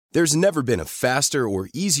There's never been a faster or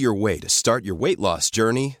easier way to start your weight loss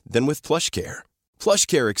journey than with PlushCare.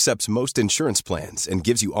 PlushCare accepts most insurance plans and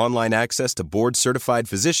gives you online access to board-certified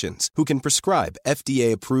physicians who can prescribe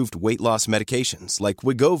FDA-approved weight loss medications like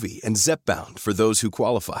Wegovy and Zepbound for those who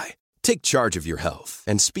qualify. Take charge of your health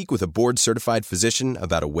and speak with a board-certified physician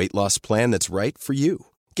about a weight loss plan that's right for you.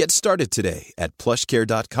 Get started today at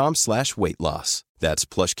plushcare.com/weight-loss. That's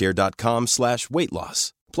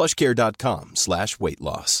plushcare.com/weight-loss.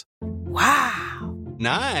 plushcare.com/weight-loss. Wow.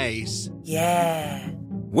 Nice. Yeah.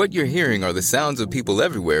 What you're hearing are the sounds of people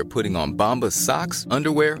everywhere putting on Bombas socks,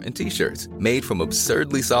 underwear, and T-shirts made from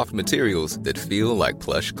absurdly soft materials that feel like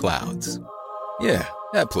plush clouds. Yeah,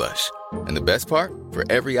 that plush. And the best part? For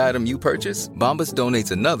every item you purchase, Bombas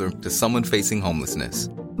donates another to someone facing homelessness.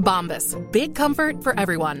 Bombas. Big comfort for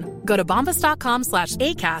everyone. Go to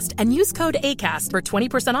bombas.com/ACAST and use code ACAST for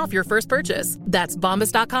 20% off your first purchase. That's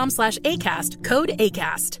bombas.com/ACAST. Code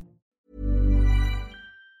ACAST.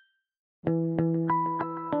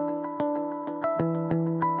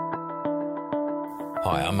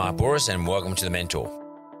 Hi, I'm Mark Boris and welcome to The Mentor.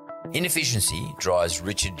 Inefficiency drives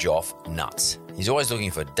Richard Joffe nuts. He's always looking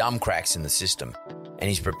for dumb cracks in the system and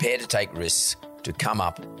he's prepared to take risks to come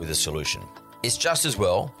up with a solution. It's just as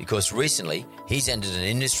well because recently he's entered an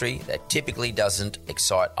industry that typically doesn't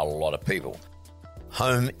excite a lot of people.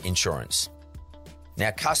 Home insurance.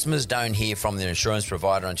 Now, customers don't hear from their insurance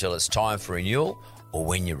provider until it's time for renewal or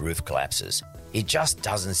when your roof collapses. It just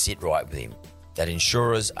doesn't sit right with him that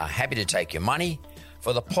insurers are happy to take your money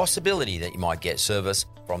for the possibility that you might get service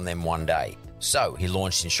from them one day. So he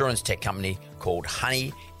launched an insurance tech company called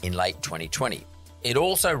Honey in late 2020. It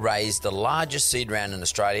also raised the largest seed round in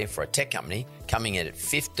Australia for a tech company, coming in at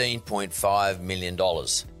 $15.5 million.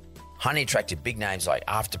 Honey attracted big names like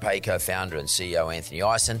Afterpay co-founder and CEO Anthony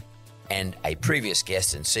Eisen and a previous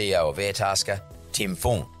guest and CEO of Airtasker, Tim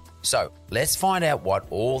Fung. So let's find out what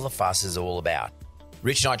all the fuss is all about.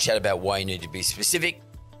 Rich and I chat about why you need to be specific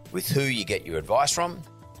with who you get your advice from,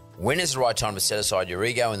 when is the right time to set aside your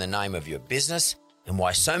ego in the name of your business, and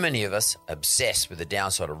why so many of us obsess with the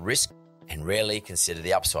downside of risk and rarely consider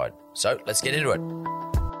the upside. So let's get into it.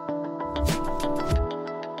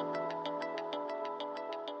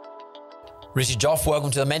 Richard Joffe,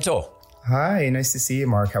 welcome to The Mentor. Hi, nice to see you,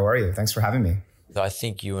 Mark. How are you? Thanks for having me. I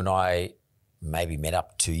think you and I maybe met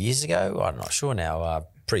up 2 years ago. I'm not sure now,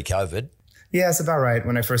 pre-COVID. Yeah, it's about right.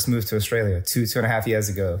 When I first moved to Australia, two and a half years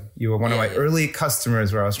ago, you were one of my early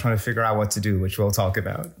customers where I was trying to figure out what to do, which we'll talk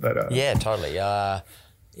about. But yeah, totally.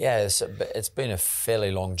 It's been a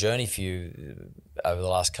fairly long journey for you over the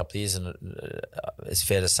last couple of years, and it's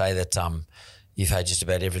fair to say that you've had just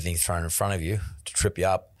about everything thrown in front of you to trip you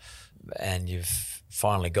up, and you've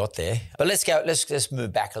finally got there. But let's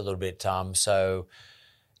move back a little bit. So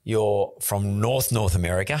you're from North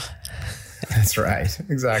America. That's right.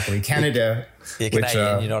 Exactly. Canada. You're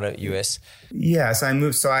Canadian, you're not a US. Yeah, so I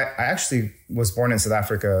moved. So I actually was born in South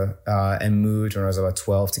Africa and moved when I was about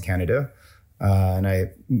 12 to Canada. And I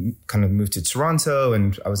kind of moved to Toronto,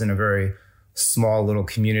 and I was in a very small little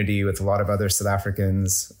community with a lot of other South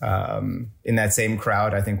Africans. In that same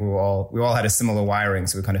crowd, I think we all had a similar wiring,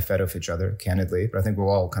 so we kind of fed off each other, candidly. But I think we were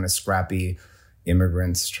all kind of scrappy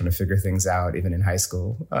immigrants trying to figure things out, even in high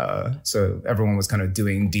school. So everyone was kind of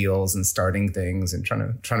doing deals and starting things and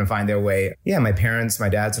trying to find their way. Yeah, my dad's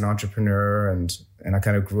an entrepreneur, and I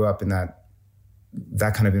kind of grew up in that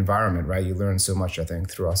kind of environment, right? You learn so much, I think,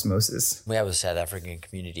 through osmosis. We have a South African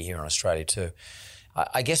community here in Australia too.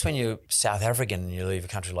 I guess when you're South African and you leave a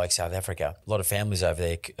country like South Africa, a lot of families over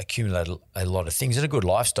there accumulate a lot of things and a good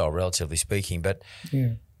lifestyle, relatively speaking, but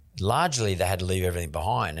largely they had to leave everything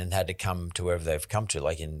behind and had to come to wherever they've come to,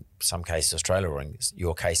 like in some cases Australia, or in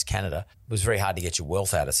your case Canada. It was very hard to get your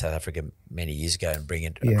wealth out of South Africa many years ago and bring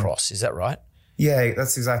it across. Is that right? Yeah,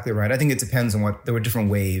 that's exactly right. I think it depends on there were different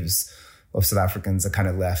waves of South Africans that kind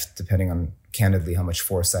of left, depending on, candidly, how much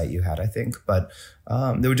foresight you had, I think. But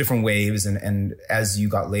there were different waves. And as you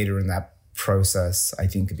got later in that process, I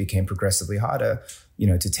think it became progressively harder,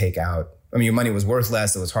 to take out. I mean, your money was worth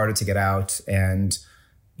less. It was harder to get out. And,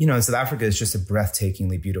 South Africa is just a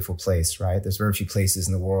breathtakingly beautiful place, right? There's very few places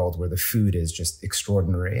in the world where the food is just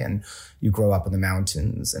extraordinary. And you grow up in the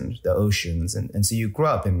mountains and the oceans. And so you grow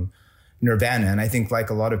up in Nirvana. And I think,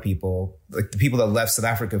 like a lot of people, like the people that left South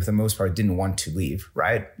Africa for the most part didn't want to leave,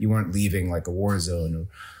 right? You weren't leaving like a war zone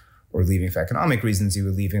or leaving for economic reasons. You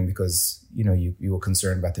were leaving because, you were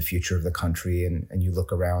concerned about the future of the country, and you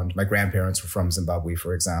look around. My grandparents were from Zimbabwe,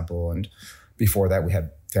 for example. And before that, we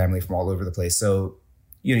had family from all over the place. So,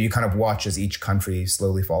 you kind of watch as each country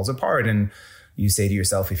slowly falls apart. And you say to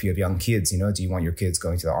yourself, if you have young kids, do you want your kids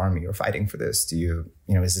going to the army or fighting for this? Do you,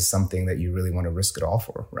 is this something that you really want to risk it all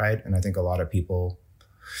for, right? And I think a lot of people,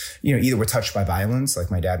 either were touched by violence, like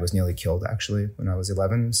my dad was nearly killed actually when I was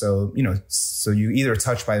 11. So, so you either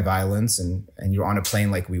touched by violence and you're on a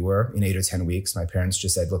plane like we were in 8 or 10 weeks. My parents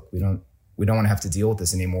just said, look, we don't want to have to deal with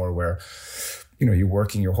this anymore, where, you're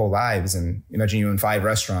working your whole lives, and imagine you in 5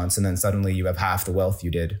 restaurants and then suddenly you have half the wealth you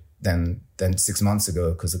did than 6 months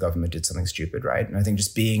ago because the government did something stupid, right? And I think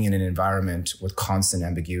just being in an environment with constant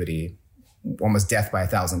ambiguity, almost death by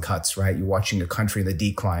 1,000 cuts, right? You're watching a country in the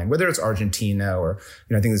decline, whether it's Argentina or,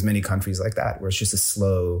 I think there's many countries like that where it's just a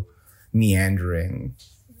slow meandering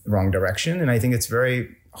wrong direction. And I think it's very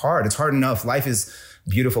hard. It's hard enough. Life is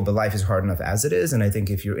beautiful, but life is hard enough as it is. And I think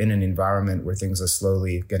if you're in an environment where things are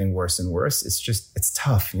slowly getting worse and worse, it's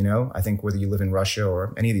tough, I think whether you live in Russia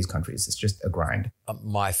or any of these countries, it's just a grind.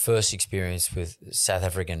 My first experience with South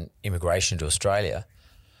African immigration to Australia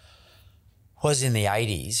was in the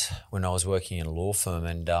 80s when I was working in a law firm,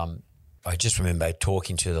 and I just remember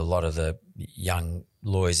talking to a lot of the young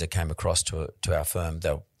lawyers that came across to our firm.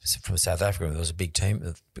 They were from South Africa. There was a big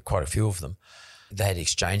team, quite a few of them. They had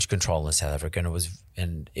exchange control in South Africa,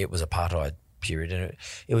 and it was apartheid period, and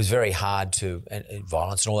it was very hard to, and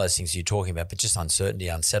violence and all those things you're talking about, but just uncertainty,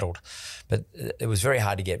 unsettled. But it was very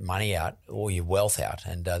hard to get money out or your wealth out,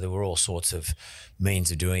 and there were all sorts of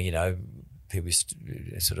means of doing, people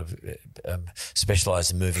sort of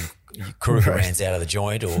specialise in moving Krugerrands out of the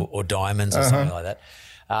joint or diamonds or something like that.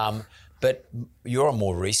 But you're a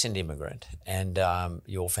more recent immigrant, and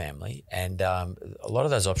your family, and a lot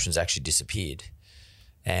of those options actually disappeared.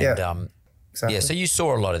 And exactly. So you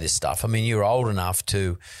saw a lot of this stuff. I mean, you were old enough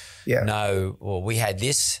to know, well, we had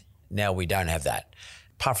this, now we don't have that.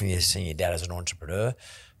 Apart from you seeing your dad as an entrepreneur,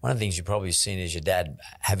 one of the things you've probably seen is your dad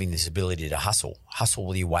having this ability to hustle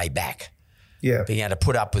with your way back. Yeah. Being able to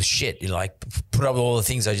put up with shit, put up with all the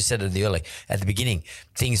things I just said at the beginning,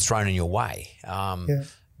 things thrown in your way.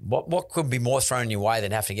 What could be more thrown in your way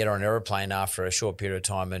than have to get on an aeroplane after a short period of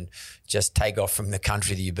time and just take off from the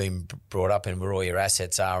country that you've been brought up in, where all your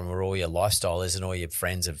assets are and where all your lifestyle is and all your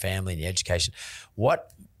friends and family and your education?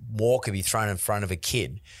 What more could be thrown in front of a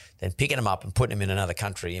kid than picking them up and putting them in another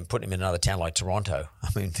country and putting them in another town like Toronto?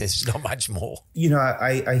 I mean, there's not much more.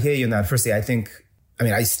 I hear you in that. Firstly,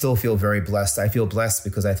 I still feel very blessed. I feel blessed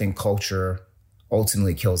because I think culture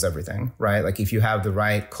ultimately kills everything, right? Like if you have the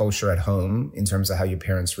right culture at home in terms of how your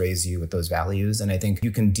parents raise you with those values, and I think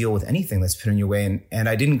you can deal with anything that's put in your way. And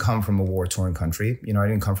I didn't come from a war-torn country. I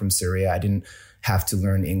didn't come from Syria. I didn't have to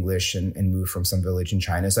learn English and move from some village in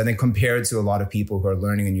China. So I think compared to a lot of people who are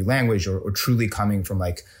learning a new language or truly coming from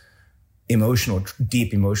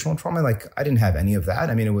deep emotional trauma, I didn't have any of that.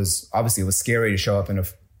 I mean, it was scary to show up in a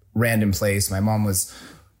random place. My mom was,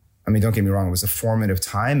 don't get me wrong, it was a formative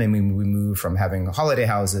time. I mean, we moved from having holiday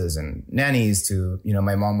houses and nannies to,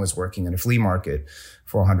 my mom was working in a flea market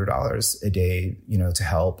for $100 a day, to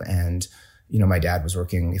help. And, my dad was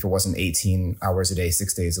working, if it wasn't 18 hours a day,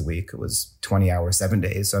 6 days a week, it was 20 hours, 7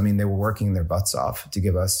 days. So, they were working their butts off to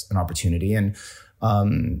give us an opportunity. And,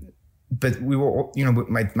 but we were,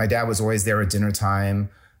 my dad was always there at dinner time,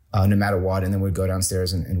 no matter what. And then we'd go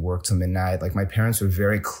downstairs and work till midnight. My parents were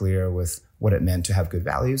very clear with what it meant to have good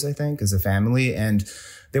values, I think, as a family. And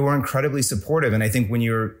they were incredibly supportive. And I think when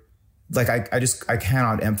you're I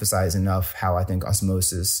cannot emphasize enough how I think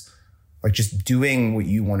osmosis, just doing what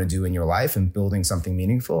you want to do in your life and building something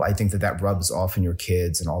meaningful, I think that rubs off in your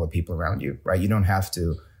kids and all the people around you, right? You don't have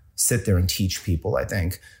to sit there and teach people, I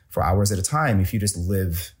think, for hours at a time. If you just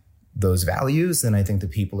live those values, then I think the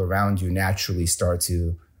people around you naturally start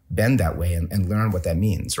to bend that way and learn what that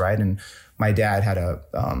means, right? And my dad had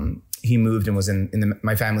he moved and was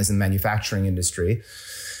my family's in the manufacturing industry.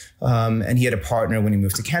 And he had a partner when he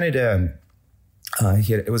moved to Canada, and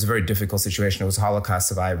it was a very difficult situation. It was a Holocaust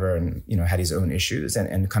survivor and, had his own issues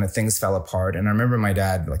and kind of things fell apart. And I remember my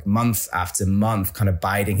dad month after month kind of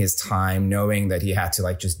biding his time, knowing that he had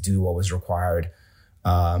to just do what was required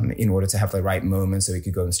in order to have the right moment so he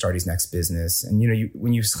could go and start his next business. And,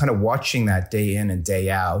 when you're kind of watching that day in and day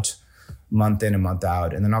out, month in and month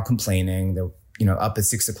out, and they're not complaining, they're, up at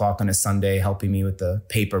 6 o'clock on a Sunday, helping me with the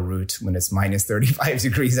paper route when it's minus 35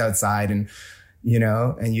 degrees outside. And,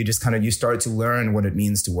 and you just you start to learn what it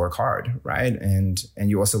means to work hard. Right. And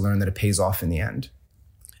you also learn that it pays off in the end.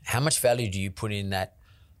 How much value do you put in that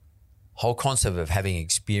whole concept of having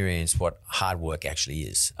experienced what hard work actually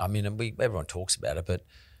is? I mean, everyone talks about it, but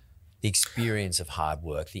the experience of hard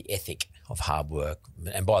work, the ethic of hard work,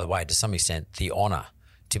 and by the way, to some extent, the honor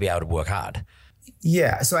to be able to work hard.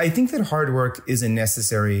 Yeah. So I think that hard work is a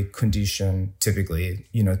necessary condition typically,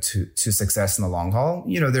 to success in the long haul.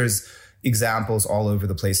 There's examples all over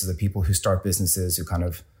the places of people who start businesses who kind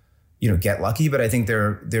of, get lucky, but I think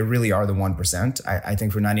there really are the 1%. I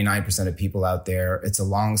think for 99% of people out there, it's a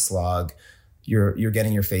long slog. You're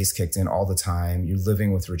getting your face kicked in all the time. You're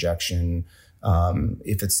living with rejection.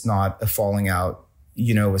 If it's not a falling out,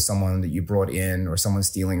 with someone that you brought in or someone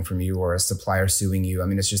stealing from you or a supplier suing you. I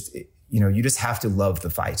mean, it's just, you just have to love the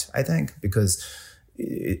fight, I think, because,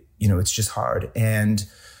 it's just hard. And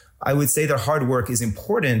I would say that hard work is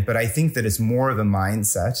important, but I think that it's more of a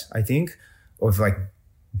mindset, I think, of like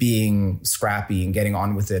being scrappy and getting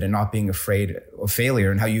on with it and not being afraid of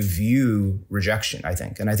failure and how you view rejection, I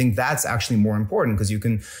think. And I think that's actually more important because you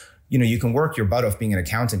can work your butt off being an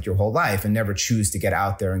accountant your whole life and never choose to get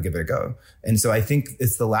out there and give it a go. And so I think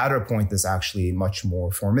it's the latter point that's actually much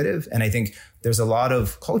more formative. And I think there's a lot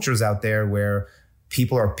of cultures out there where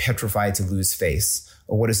people are petrified to lose face.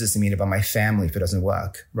 Or what does this mean about my family if it doesn't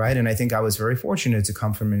work, right? And I think I was very fortunate to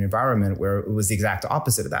come from an environment where it was the exact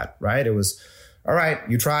opposite of that, right? It was, all right,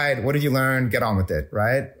 you tried. What did you learn? Get on with it,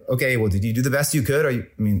 right? Okay, well, did you do the best you could? Are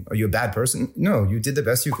you a bad person? No, you did the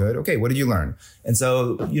best you could. Okay, what did you learn? And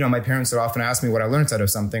so, my parents would often ask me what I learned out of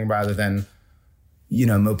something rather than,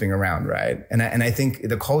 moping around, right? And I think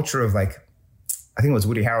the culture of I think it was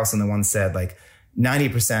Woody Harrelson that once said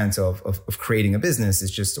 90% of creating a business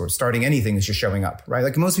is just, or starting anything is just showing up, right?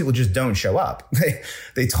 Like most people just don't show up.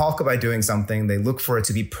 They talk about doing something. They look for it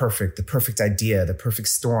to be perfect, the perfect idea, the perfect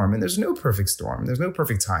storm. And there's no perfect storm. There's no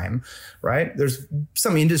perfect time, right? There's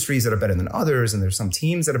some industries that are better than others. And there's some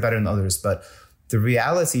teams that are better than others. But the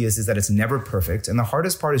reality is that it's never perfect. And the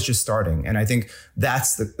hardest part is just starting. And I think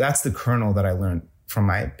that's the kernel that I learned from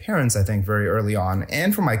my parents, I think, very early on,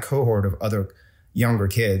 and from my cohort of other younger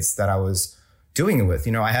kids that I was doing it with.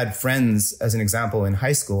 I had friends, as an example, in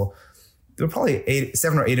high school. There were probably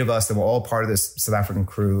 7 or 8 of us that were all part of this South African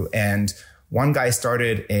crew. And one guy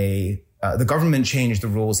started the government changed the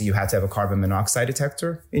rules that you had to have a carbon monoxide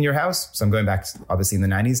detector in your house. So I'm going back, obviously, in the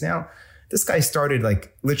 90s now. This guy started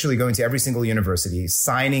literally going to every single university,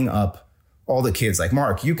 signing up all the kids. Like,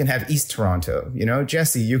 Mark, you can have East Toronto.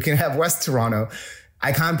 Jesse, you can have West Toronto.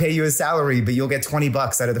 I can't pay you a salary, but you'll get $20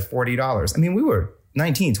 out of the $40. I mean, we were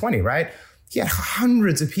 19, 20, right? He had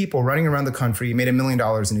hundreds of people running around the country. He made $1 million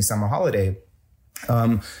in his summer holiday.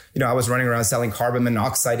 I was running around selling carbon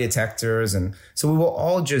monoxide detectors. And so we were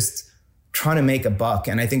all just trying to make a buck.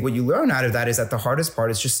 And I think what you learn out of that is that the hardest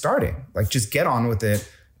part is just starting. Just get on with it,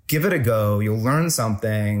 give it a go. You'll learn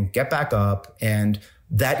something, get back up. And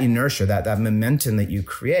that inertia, that momentum that you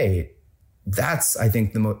create, that's, I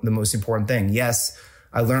think, the most important thing. Yes,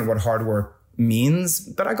 I learned what hard work means,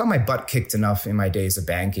 but I got my butt kicked enough in my days of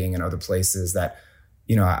banking and other places that,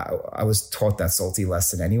 I was taught that salty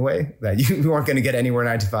lesson anyway, that you weren't going to get anywhere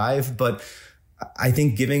 9 to 5. But I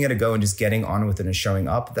think giving it a go and just getting on with it and showing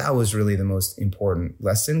up, that was really the most important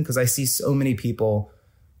lesson, because I see so many people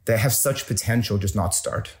that have such potential just not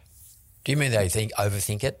start. Do you mean they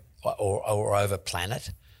overthink it or overplan it?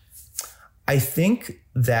 I think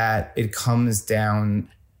that it comes down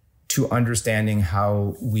to understanding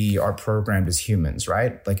how we are programmed as humans,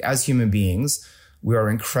 right? As human beings, we are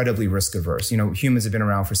incredibly risk averse. Humans have been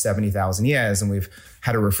around for 70,000 years, and we've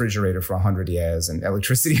had a refrigerator for 100 years and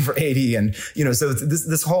electricity for 80. And, so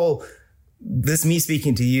this me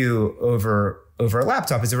speaking to you over a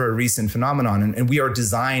laptop is a very recent phenomenon. And we are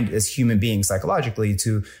designed as human beings psychologically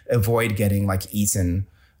to avoid getting eaten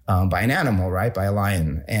by an animal, right? By a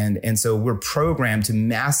lion. And so we're programmed to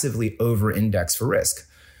massively over-index for risk.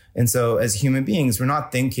 And so as human beings, we're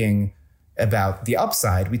not thinking about the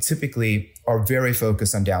upside. We typically are very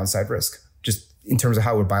focused on downside risk, just in terms of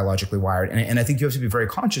how we're biologically wired. And I think you have to be very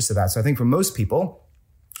conscious of that. So I think for most people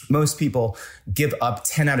give up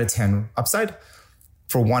 10 out of 10 upside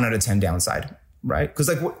for 1 out of 10 downside, right? Because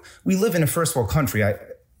we live in a first world country. I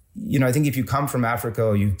think if you come from Africa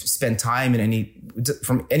or you've spent time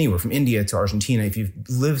from anywhere, from India to Argentina, if you've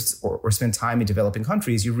lived or spent time in developing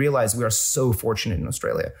countries, you realize we are so fortunate in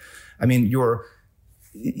Australia. I mean,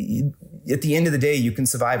 at the end of the day, you can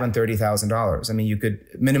survive on $30,000. I mean,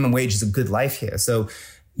 minimum wage is a good life here. So,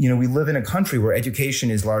 we live in a country where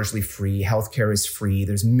education is largely free. Healthcare is free.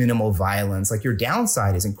 There's minimal violence. Your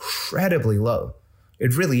downside is incredibly low.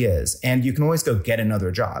 It really is. And you can always go get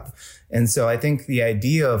another job. And so I think the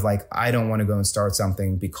idea of I don't want to go and start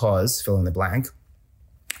something because fill in the blank,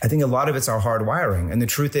 I think a lot of it's our hard wiring. And the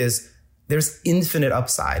truth is there's infinite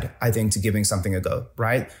upside, I think, to giving something a go,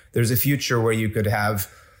 right? There's a future where you could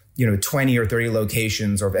have, 20 or 30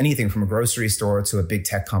 locations, or anything from a grocery store to a big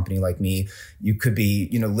tech company like me. You could be,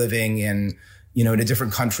 living in, in a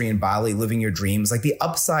different country in Bali, living your dreams. Like the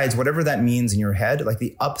upsides, whatever that means in your head, like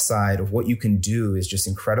the upside of what you can do is just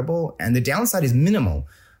incredible. And the downside is minimal.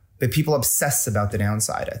 But people obsess about the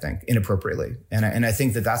downside, I think, inappropriately. And I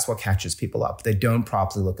think that that's what catches people up. They don't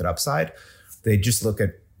properly look at upside. They just look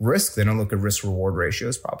at risk. They don't look at risk-reward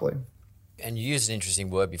ratios properly. And you used an interesting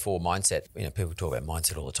word before, mindset. People talk about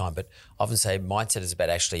mindset all the time, but I often say mindset is about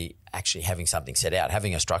actually having something set out,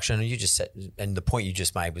 having a structure. And you just said, and the point you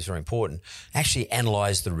just made was very important. Actually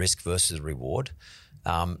analyze the risk versus the reward,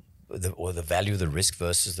 or the value of the risk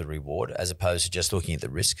versus the reward, as opposed to just looking at the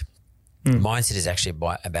risk. Mindset is actually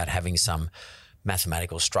about having some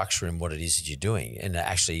mathematical structure in what it is that you're doing, and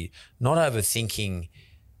actually not overthinking.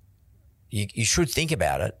 You should think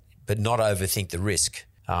about it, but not overthink the risk.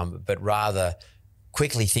 But rather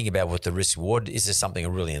quickly think about what the risk reward is. There something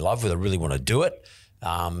I'm really in love with? I really want to do it.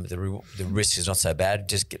 The risk is not so bad.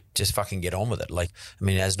 Just fucking get on with it.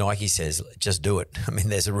 As Nike says, just do it.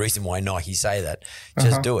 There's a reason why Nike say that.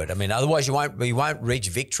 Just do it. Otherwise you won't reach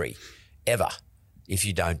victory ever if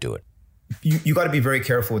you don't do it. You got to be very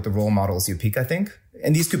careful with the role models you pick, I think.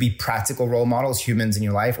 And these could be practical role models, humans in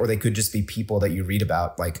your life, or they could just be people that you read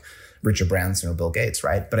about, like Richard Branson or Bill Gates,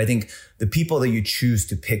 right? But I think the people that you choose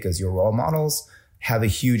to pick as your role models have a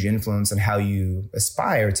huge influence on how you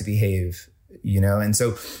aspire to behave, And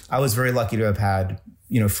so I was very lucky to have had,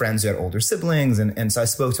 friends who had older siblings. And so I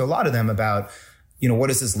spoke to a lot of them about, what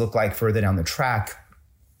does this look like further down the track?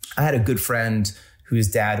 I had a good friend whose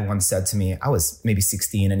dad once said to me, I was maybe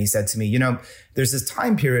 16, and he said to me, there's this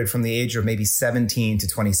time period from the age of maybe 17 to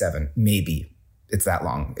 27, maybe it's that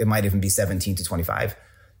long. It might even be 17 to 25.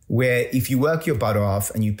 Where if you work your butt off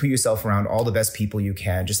and you put yourself around all the best people you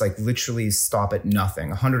can, just like literally stop at nothing,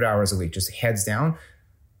 100 hours a week, just heads down.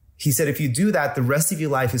 He said, if you do that, the rest of your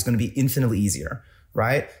life is going to be infinitely easier,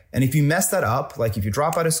 right? And if you mess that up, like if you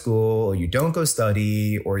drop out of school or you don't go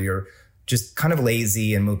study or you're just kind of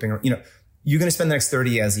lazy and moping, you're going to spend the next 30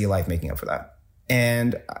 years of your life making up for that.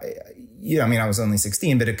 And I was only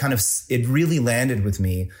 16, but it really landed with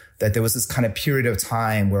me that there was this kind of period of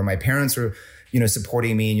time where my parents were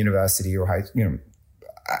supporting me in university or high,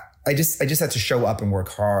 I just had to show up and work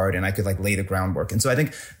hard, and I could lay the groundwork. And so I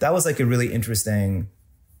think that was a really interesting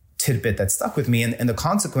tidbit that stuck with me. And the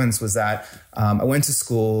consequence was that I went to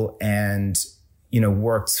school and,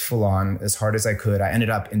 worked full on as hard as I could. I ended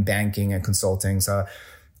up in banking and consulting. So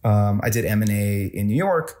I did M&A in New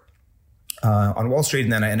York on Wall Street.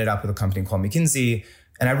 And then I ended up with a company called McKinsey.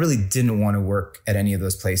 And I really didn't want to work at any of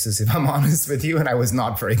those places, if I'm honest with you. And I was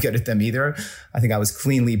not very good at them either. I think I was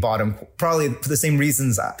cleanly bottom, probably for the same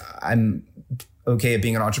reasons I'm okay at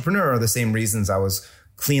being an entrepreneur, or the same reasons I was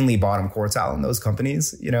cleanly bottom quartile in those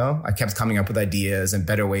companies. I kept coming up with ideas and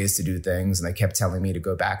better ways to do things. And they kept telling me to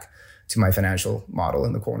go back to my financial model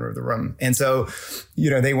in the corner of the room. And so,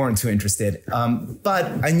 they weren't too interested. But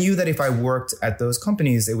I knew that if I worked at those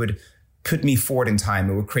companies, it would put me forward in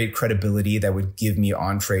time. It would create credibility that would give me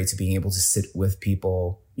entree to being able to sit with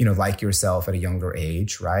people, like yourself at a younger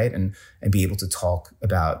age, right? And be able to talk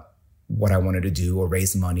about what I wanted to do or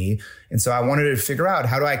raise money. And so I wanted to figure out,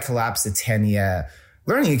 how do I collapse a 10-year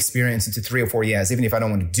learning experience into 3 or 4 years, even if I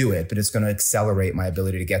don't want to do it, but it's going to accelerate my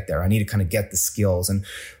ability to get there. I need to kind of get the skills. And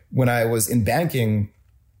when I was in banking,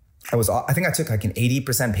 I think I took an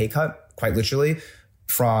 80% pay cut, quite literally.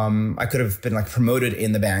 I could have been promoted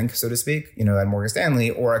in the bank, so to speak, at Morgan Stanley,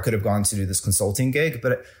 or I could have gone to do this consulting gig,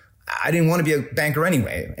 but I didn't want to be a banker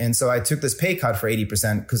anyway. And so I took this pay cut for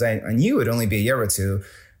 80% because I knew it'd only be a year or two,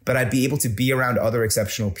 but I'd be able to be around other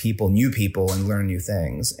exceptional people, new people, and learn new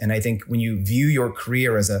things. And I think when you view your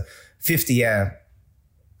career as a 50-year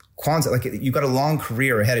quantum, you've got a long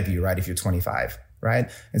career ahead of you, right? If you're 25,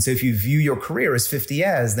 right? And so if you view your career as 50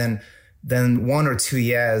 years, then 1 or 2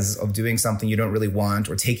 years of doing something you don't really want,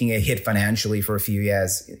 or taking a hit financially for a few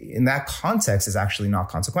years, in that context is actually not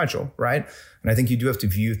consequential, right? And I think you do have to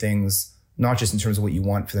view things not just in terms of what you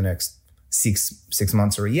want for the next six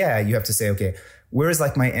months or a year. You have to say, okay, where is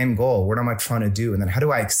my end goal? What am I trying to do? And then how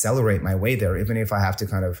do I accelerate my way there, even if I have to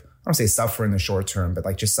kind of, I don't say suffer in the short term, but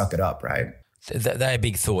just suck it up, right? They are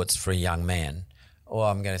big thoughts for a young man. Or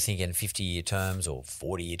I'm going to think in 50-year terms or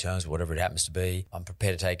 40-year terms, whatever it happens to be. I'm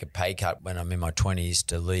prepared to take a pay cut when I'm in my 20s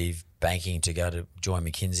to leave banking to go to join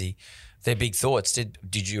McKinsey. They're big thoughts.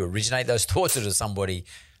 Did you originate those thoughts, or did somebody,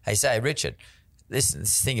 say, Richard, listen,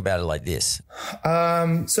 think about it like this?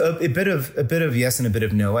 So a bit of yes and a bit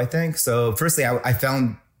of no, I think. So firstly, I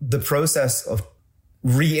found the process of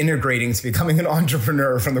reintegrating to becoming an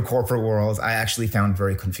entrepreneur from the corporate world, I actually found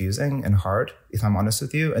very confusing and hard, if I'm honest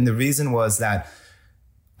with you. And the reason was that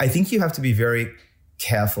I think you have to be very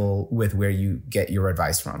careful with where you get your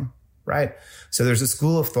advice from, right? So there's a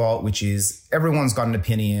school of thought, which is everyone's got an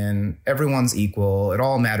opinion, everyone's equal, it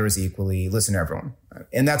all matters equally, listen to everyone.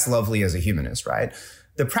 And that's lovely as a humanist, right?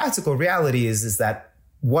 The practical reality is that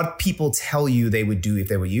what people tell you they would do if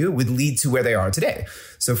they were you would lead to where they are today.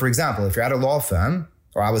 So for example, if you're at a law firm,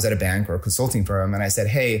 or I was at a bank or a consulting firm, and I said,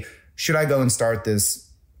 hey, should I go and start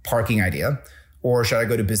this parking idea? Or should I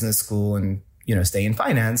go to business school and, stay in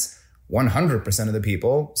finance? 100% of the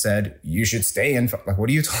people said, you should stay in, like, what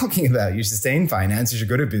are you talking about? You should stay in finance. You should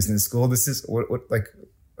go to business school. This is what like,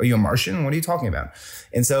 are you a Martian? What are you talking about?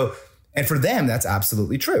 And for them, that's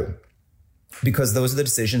absolutely true because those are the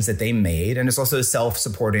decisions that they made. And it's also a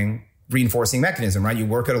self-supporting reinforcing mechanism, right? You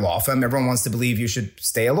work at a law firm. Everyone wants to believe you should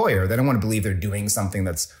stay a lawyer. They don't want to believe they're doing something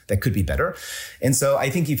that could be better. And so I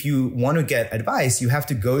think if you want to get advice, you have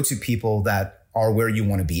to go to people that are where you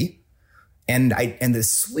want to be. And the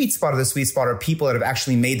sweet spot of the sweet spot are people that have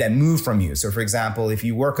actually made that move from you. So for example, if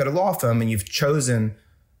you work at a law firm and you've chosen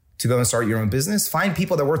to go and start your own business, find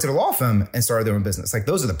people that worked at a law firm and started their own business. Like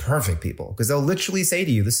those are the perfect people because they'll literally say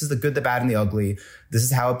to you, this is the good, the bad, and the ugly. This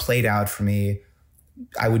is how it played out for me.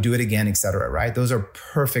 I would do it again, et cetera, right? Those are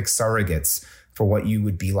perfect surrogates for what you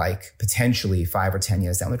would be like potentially 5 or 10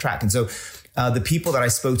 years down the track. And so the people that I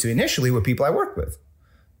spoke to initially were people I worked with.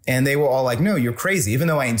 And they were all like, no, you're crazy. Even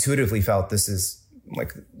though I intuitively felt this is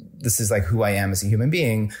like who I am as a human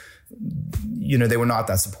being, they were not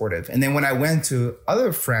that supportive. And then when I went to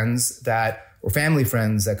other friends or family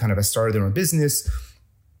friends that kind of started their own business,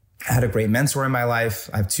 I had a great mentor in my life.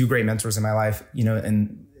 I have 2 great mentors in my life,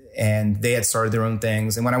 and they had started their own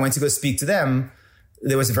things. And when I went to go speak to them,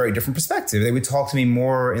 there was a very different perspective. They would talk to me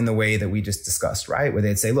more in the way that we just discussed, right? Where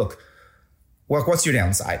they'd say, look, what's your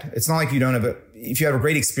downside? It's not like you don't have if you have a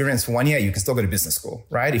great experience for 1 year, you can still go to business school,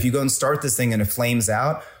 right? If you go and start this thing and it flames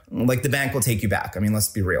out, like the bank will take you back. I mean, let's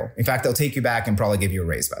be real. In fact, they'll take you back and probably give you a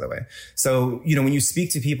raise, by the way. So, when you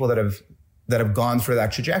speak to people that have gone through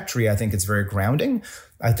that trajectory, I think it's very grounding.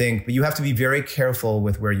 But you have to be very careful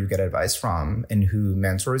with where you get advice from and who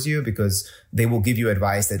mentors you because they will give you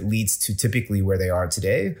advice that leads to typically where they are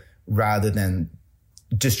today rather than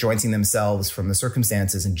disjointing themselves from the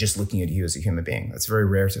circumstances and just looking at you as a human being. It's very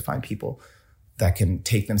rare to find people that can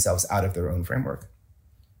take themselves out of their own framework.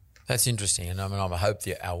 That's interesting. And I hope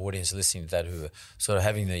that our audience listening to that who are sort of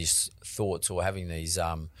having these thoughts or having these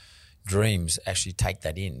dreams actually take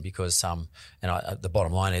that in because the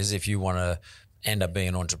bottom line is if you want to end up being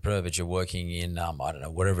an entrepreneur, but you're working in,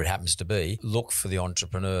 whatever it happens to be, look for the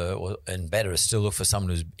entrepreneur and better is still look for someone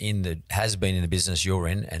has been in the business you're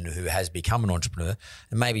in and who has become an entrepreneur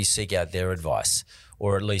and maybe seek out their advice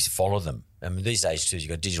or at least follow them. I mean, these days too, you've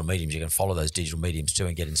got digital mediums. You can follow those digital mediums too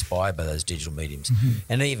and get inspired by those digital mediums. Mm-hmm.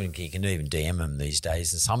 And you can even DM them these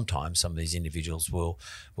days. And sometimes some of these individuals will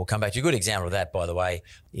come back to you. A good example of that, by the way,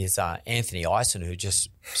 is Anthony Eisen, who just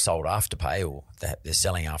sold Afterpay or they're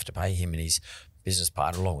selling Afterpay, him and his business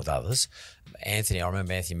partner along with others. I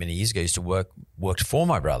remember Anthony many years ago used to worked for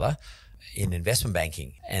my brother in investment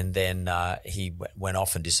banking. And then he went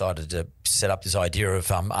off and decided to set up this idea of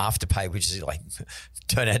Afterpay, which is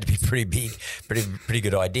turned out to be pretty big, pretty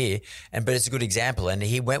good idea. But it's a good example. And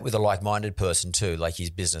he went with a like-minded person too, like his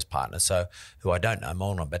business partner, who I don't know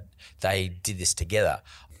more on, but they did this together.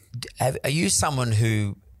 Are you someone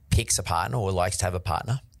who picks a partner or likes to have a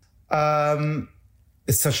partner?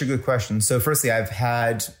 It's such a good question. So firstly, I've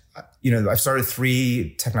started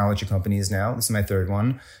 3 technology companies now. This is my 3rd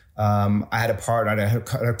one. I had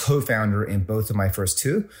a co-founder in both of my first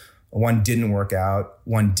 2. One didn't work out,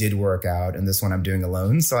 one did work out, and this one I'm doing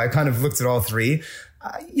alone. So I kind of looked at all 3.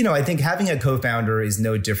 I think having a co-founder is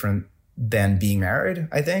no different than being married,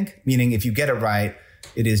 I think. Meaning if you get it right,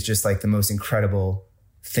 it is just like the most incredible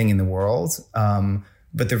thing in the world.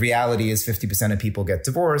 But the reality is 50% of people get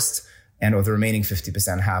divorced. And of the remaining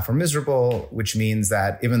 50%, half are miserable, which means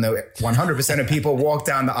that even though 100% of people walk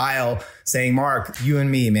down the aisle saying, Mark, you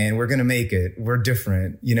and me, man, we're going to make it. We're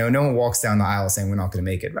different. No one walks down the aisle saying we're not going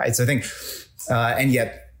to make it, right? So I think, and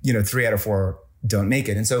yet, 3 out of 4 don't make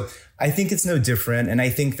it. And so I think it's no different. And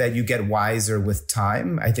I think that you get wiser with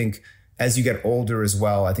time. I think as you get older as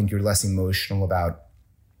well, I think you're less emotional about,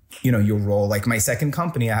 your role. Like my second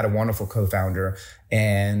company, I had a wonderful co-founder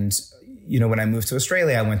and when I moved to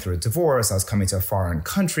Australia, I went through a divorce. I was coming to a foreign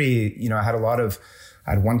country. I had I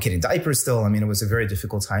had 1 kid in diapers still. I mean, it was a very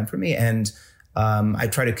difficult time for me. And I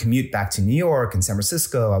tried to commute back to New York and San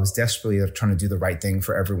Francisco. I was desperately trying to do the right thing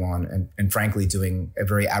for everyone and frankly, doing a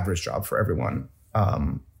very average job for everyone.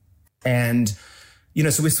 So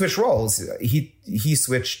we switched roles. He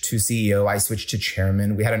switched to CEO. I switched to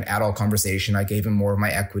chairman. We had an adult conversation. I gave him more of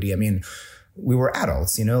my equity. I mean, we were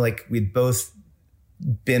adults, we'd both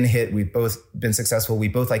been hit. We've both been successful. We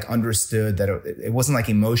both like understood that it wasn't like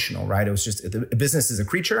emotional, right? It was just a business is a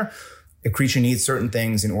creature. A creature needs certain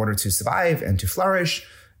things in order to survive and to flourish.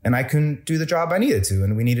 And I couldn't do the job I needed to.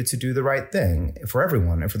 And we needed to do the right thing for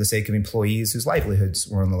everyone and for the sake of employees whose livelihoods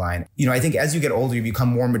were on the line. I think as you get older, you become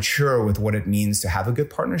more mature with what it means to have a good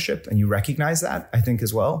partnership. And you recognize that, I think,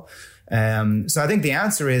 as well. So I think the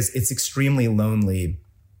answer is it's extremely lonely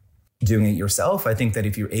doing it yourself. I think that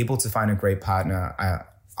if you're able to find a great partner,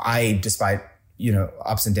 I despite,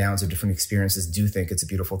 ups and downs of different experiences, do think it's a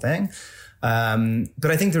beautiful thing. But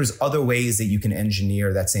I think there's other ways that you can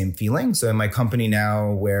engineer that same feeling. So in my company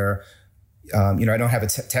now where, I don't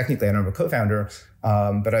have technically, I don't have a co-founder,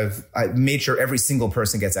 but I've made sure every single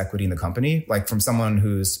person gets equity in the company, like from someone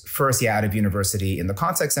who's first year out of university in the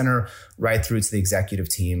contact center right through to the executive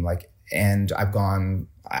team. And I've gone,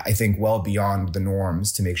 I think, well beyond the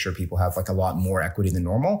norms to make sure people have like a lot more equity than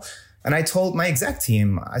normal. And I told my exec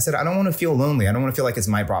team, I said, I don't want to feel lonely. I don't want to feel like it's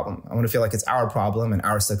my problem. I want to feel like it's our problem and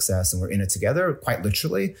our success and we're in it together, quite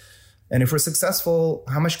literally. And if we're successful,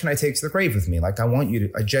 how much can I take to the grave with me? Like,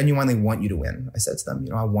 I genuinely want you to win. I said to them,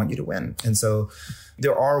 I want you to win. And so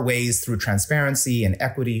there are ways through transparency and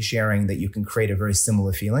equity sharing that you can create a very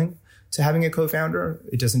similar feeling to having a co-founder.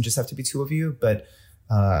 It doesn't just have to be two of you, but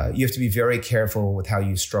you have to be very careful with how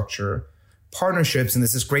you structure partnerships. And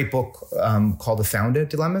there's this great book called The Founder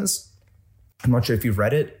Dilemmas. I'm not sure if you've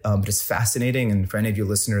read it, but it's fascinating. And for any of your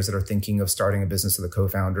listeners that are thinking of starting a business with a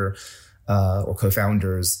co-founder or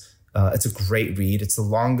co-founders, it's a great read. It's the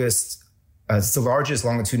largest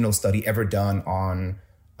longitudinal study ever done on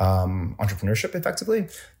entrepreneurship, effectively.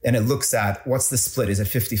 And it looks at what's the split. Is it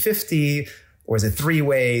 50-50 or is it three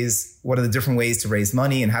ways? What are the different ways to raise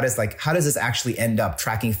money? And how does this actually end up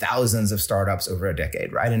tracking thousands of startups over a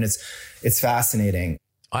decade, right? And it's fascinating.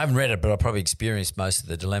 I haven't read it, but I've probably experienced most of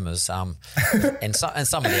the dilemmas and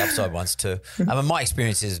some of the upside ones too. My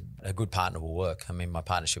experience is a good partner will work. I mean, my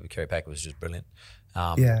partnership with Kerry Packer was just brilliant.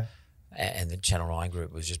 And the Channel 9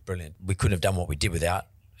 group was just brilliant. We couldn't have done what we did without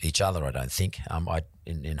each other, I don't think,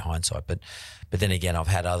 in hindsight. But then again, I've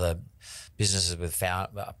had other businesses with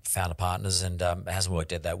founder partners and it hasn't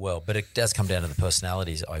worked out that well. But it does come down to the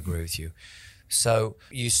personalities. I agree with you. So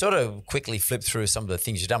you sort of quickly flip through some of the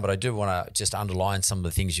things you've done, but I do want to just underline some of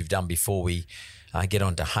the things you've done before we get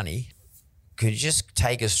on to Honey. Could you just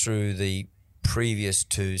take us through the previous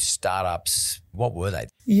two startups? What were they?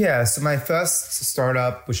 Yeah, so my first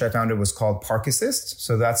startup, which I founded, was called Park Assist.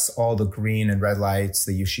 So that's all the green and red lights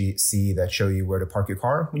that you see that show you where to park your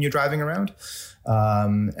car when you're driving around.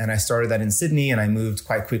 And I started that in Sydney and I moved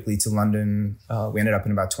quite quickly to London. We ended up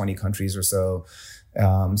in about 20 countries or so.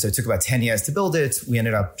 So it took about 10 years to build it. We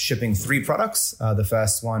ended up shipping 3 products. The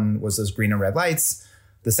first one was those green and red lights.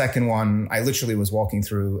 The second one, I literally was walking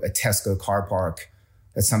through a Tesco car park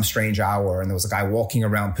at some strange hour. And there was a guy walking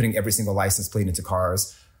around putting every single license plate into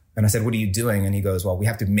cars. And I said, what are you doing? And he goes, well, we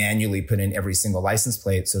have to manually put in every single license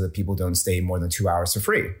plate so that people don't stay more than 2 hours for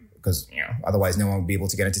free because, otherwise no one would be able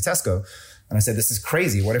to get into Tesco. And I said, this is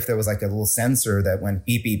crazy. What if there was like a little sensor that went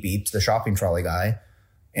beep, beep, beep to the shopping trolley guy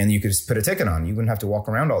and you could just put a ticket on? You wouldn't have to walk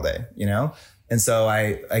around all day, And so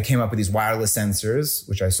I came up with these wireless sensors,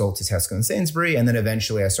 which I sold to Tesco and Sainsbury. And then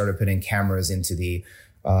eventually I started putting cameras into the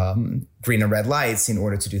green and red lights in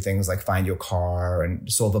order to do things like find your car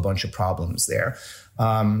and solve a bunch of problems there.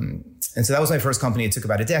 And so that was my first company. It took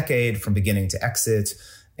about a decade from beginning to exit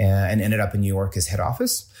and ended up in New York as head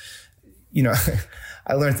office.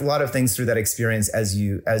 I learned a lot of things through that experience as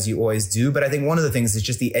you always do. But I think one of the things is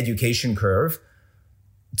just the education curve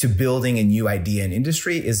to building a new idea in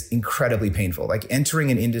industry is incredibly painful. Like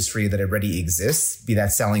entering an industry that already exists, be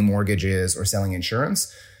that selling mortgages or selling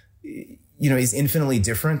insurance, is infinitely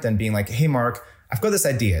different than being like, hey, Mark, I've got this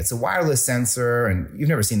idea. It's a wireless sensor and you've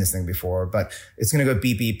never seen this thing before, but it's going to go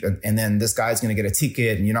beep, beep. And then this guy's going to get a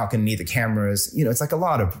ticket and you're not going to need the cameras. It's like a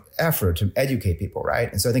lot of effort to educate people, right?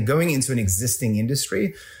 And so I think going into an existing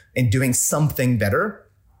industry and doing something better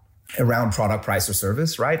around product, price, or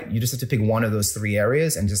service, right? You just have to pick one of those 3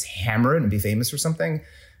 areas and just hammer it and be famous for something.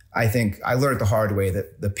 I think I learned the hard way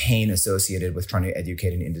that the pain associated with trying to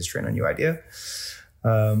educate an industry on a new idea.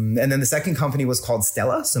 And then the second company was called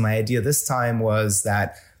Stella. So my idea this time was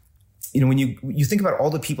that, when you think about all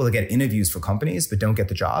the people that get interviews for companies but don't get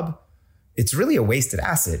the job, it's really a wasted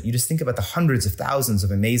asset. You just think about the hundreds of thousands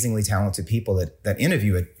of amazingly talented people that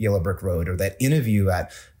interview at Yellow Brick Road or that interview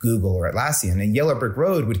at Google or Atlassian. And Yellow Brick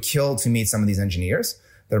Road would kill to meet some of these engineers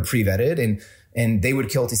that are pre-vetted and they would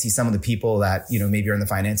kill to see some of the people that, maybe are in the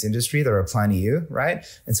finance industry that are applying to you, right?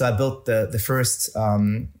 And so I built the first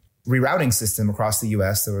rerouting system across the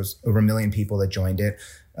US. There was over 1 million people that joined it.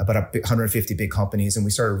 about 150 big companies. And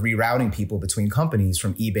we started rerouting people between companies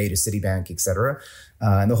from eBay to Citibank, et cetera.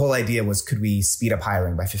 And the whole idea was, could we speed up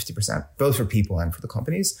hiring by 50%, both for people and for the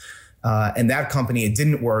companies? And that company, it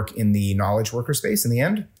didn't work in the knowledge worker space in the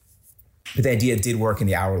end, but the idea did work in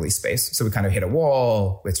the hourly space. So we kind of hit a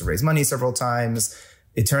wall. We had to raise money several times.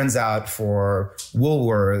 It turns out for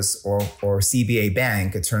Woolworths or CBA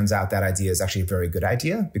Bank, it turns out that idea is actually a very good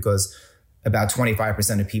idea, because about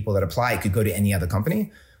 25% of people that apply could go to any other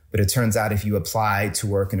company. But it turns out if you apply to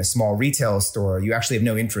work in a small retail store, you actually have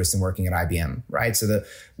no interest in working at IBM, right? So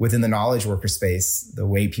within the knowledge worker space, the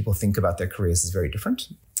way people think about their careers is very different.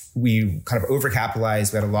 We kind of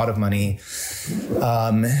overcapitalized. We had a lot of money,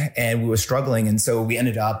 and we were struggling. And so we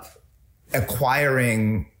ended up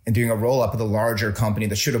acquiring and doing a roll-up with a larger company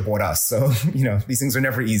that should have bought us. So, these things are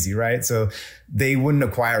never easy, right? So they wouldn't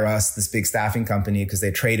acquire us, this big staffing company, because they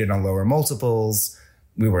traded on lower multiples.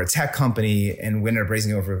 We were a tech company, and we ended up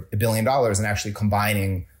raising over $1 billion and actually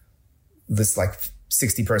combining this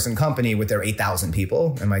 60-person company with their 8,000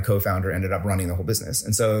 people. And my co-founder ended up running the whole business.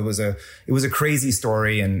 And so it was a crazy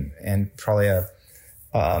story, and probably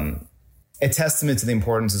a testament to the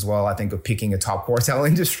importance as well, I think, of picking a top quartile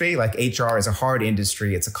industry. Like HR is a hard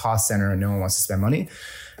industry. It's a cost center and no one wants to spend money.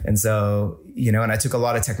 And so, and I took a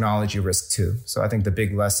lot of technology risk too. So I think the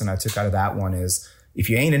big lesson I took out of that one is, if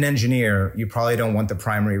you ain't an engineer, you probably don't want the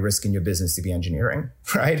primary risk in your business to be engineering,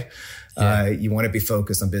 right? Yeah. You want to be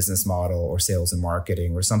focused on business model or sales and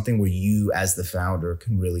marketing or something where you as the founder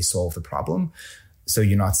can really solve the problem. So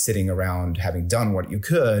you're not sitting around having done what you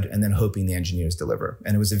could and then hoping the engineers deliver.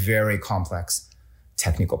 And it was a very complex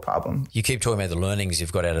technical problem. You keep talking about the learnings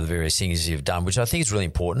you've got out of the various things you've done, which I think is really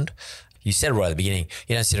important. You said right at the beginning,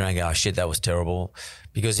 you don't sit around and go, oh shit, that was terrible.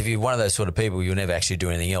 Because if you're one of those sort of people, you'll never actually do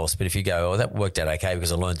anything else. But if you go, oh, that worked out okay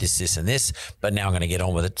because I learned this, this and this, but now I'm going to get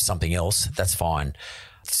on with it, something else, that's fine.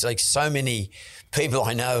 It's like so many people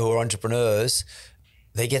I know who are entrepreneurs,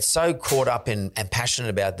 they get so caught up in and passionate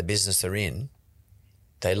about the business they're in.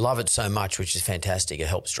 They love it so much, which is fantastic. It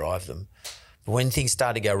helps drive them. But when things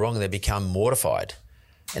start to go wrong, they become mortified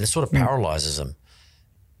and it sort of paralyzes them.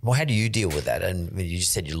 Well, how do you deal with that? And you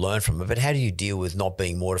just said you learn from it, but how do you deal with not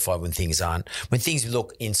being mortified when things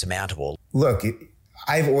look insurmountable? Look,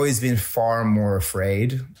 I've always been far more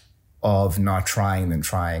afraid of not trying than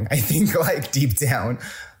trying. I think deep down,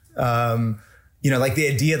 the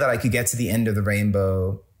idea that I could get to the end of the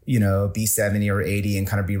rainbow, be 70 or 80 and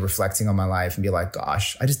kind of be reflecting on my life and be like,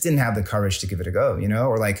 gosh, I just didn't have the courage to give it a go,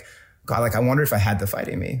 or God, I wonder if I had the fight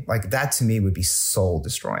in me. That to me would be soul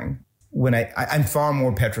destroying. When I'm far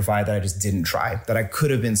more petrified that I just didn't try, that I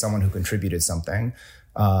could have been someone who contributed something,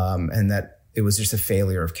 and that it was just a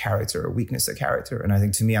failure of character, a weakness of character. And I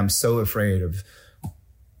think to me, I'm so afraid of,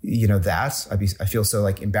 that. I feel so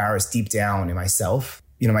embarrassed deep down in myself.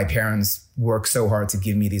 My parents worked so hard to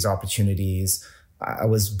give me these opportunities. I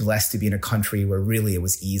was blessed to be in a country where really it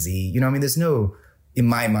was easy. In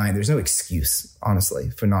my mind, there's no excuse, honestly,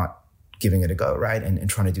 for not giving it a go, right? And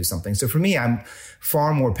trying to do something. So for me, I'm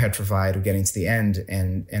far more petrified of getting to the end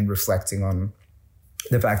and reflecting on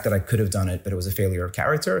the fact that I could have done it, but it was a failure of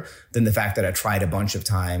character, than the fact that I tried a bunch of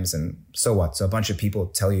times and so what? So a bunch of people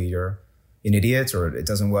tell you you're an idiot or it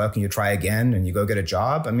doesn't work and you try again and you go get a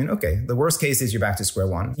job. I mean, okay, the worst case is you're back to square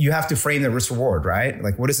one. You have to frame the risk reward, right?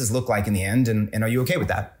 What does this look like in the end? And are you okay with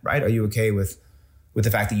that, right? Are you okay with the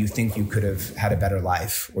fact that you think you could have had a better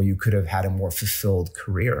life or you could have had a more fulfilled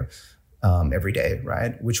career every day,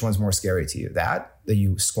 right? Which one's more scary to you? That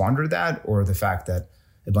you squandered that, or the fact that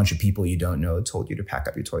a bunch of people you don't know told you to pack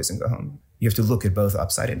up your toys and go home? You have to look at both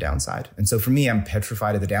upside and downside. And so for me, I'm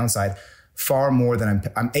petrified of the downside far more than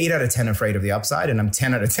I'm 8 out of 10 afraid of the upside, and I'm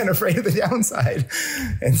 10 out of 10 afraid of the downside.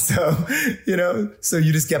 And so, so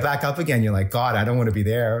you just get back up again. You're like, God, I don't want to be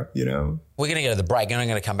there, We're going to go to the break and I'm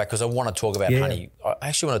going to come back because I want to talk about Honey. I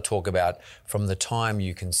actually want to talk about from the time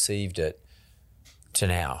you conceived it to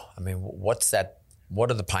now. I mean, what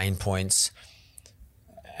are the pain points?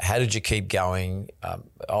 How did you keep going?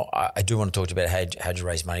 I do want to talk to you about how you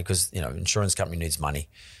raise money because, insurance company needs money.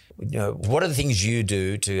 What are the things you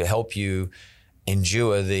do to help you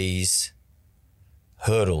endure these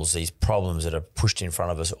hurdles, these problems that are pushed in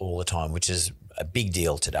front of us all the time, which is a big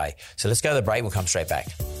deal today. So let's go to the break. We'll come straight back.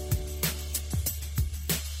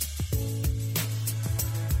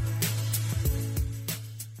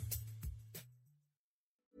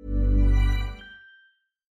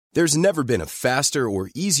 There's never been a faster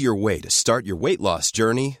or easier way to start your weight loss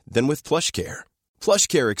journey than with PlushCare.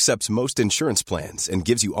 PlushCare accepts most insurance plans and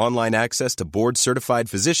gives you online access to board-certified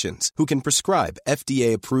physicians who can prescribe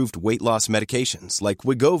FDA-approved weight loss medications like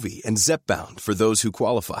Wegovy and Zepbound for those who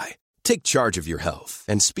qualify. Take charge of your health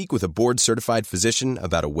and speak with a board-certified physician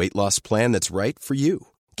about a weight loss plan that's right for you.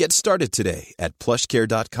 Get started today at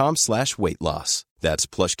plushcare.com/weight-loss. That's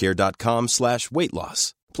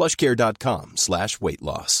plushcare.com/weight-loss.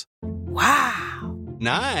 plushcare.com/weight-loss. Wow.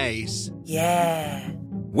 Nice. Yeah.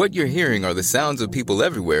 What you're hearing are the sounds of people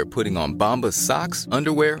everywhere putting on Bombas socks,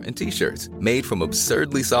 underwear, and T-shirts made from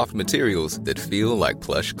absurdly soft materials that feel like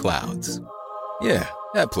plush clouds. Yeah,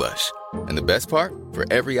 that plush. And the best part? For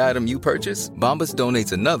every item you purchase, Bombas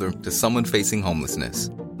donates another to someone facing homelessness.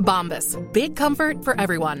 Bombas. Big comfort for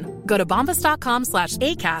everyone. Go to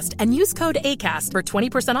bombas.com/ACAST and use code ACAST for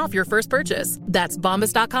 20% off your first purchase. That's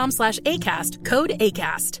bombas.com/ACAST. Code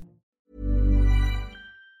ACAST.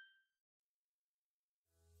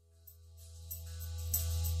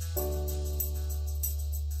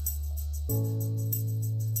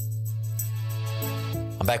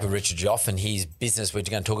 I'm back with Richard Joffe and his business. We're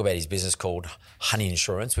going to talk about his business called Honey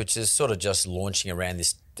Insurance, which is sort of just launching around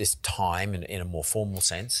this time in a more formal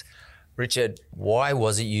sense. Richard, why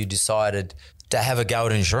was it you decided to have a go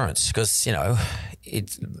at insurance? Because, you know,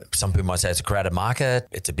 some people might say it's a crowded market,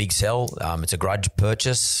 it's a big sell, it's a grudge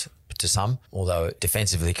purchase to some, although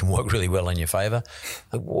defensively it can work really well in your favour.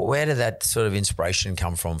 Where did that sort of inspiration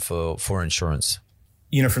come from for insurance?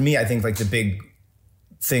 You know, for me, I think like the big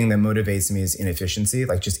thing that motivates me is inefficiency,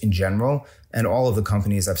 like just in general. And all of the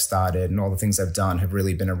companies I've started and all the things I've done have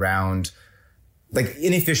really been around, like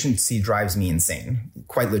inefficiency drives me insane,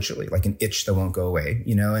 quite literally, like an itch that won't go away,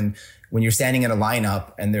 you know? And when you're standing in a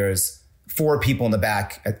lineup and there's 4 people in the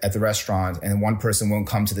back at the restaurant and one person won't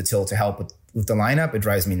come to the till to help with the lineup, it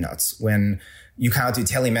drives me nuts. When you can't do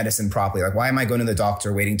telemedicine properly, like why am I going to the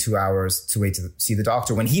doctor waiting 2 hours to wait to see the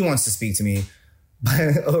doctor when he wants to speak to me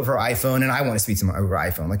over iPhone and I want to speak to him over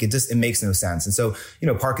iPhone? Like it makes no sense. And so, you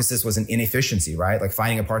know, park assist was an inefficiency, right? Like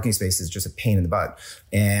finding a parking space is just a pain in the butt.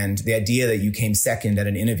 And the idea that you came second at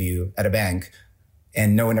an interview at a bank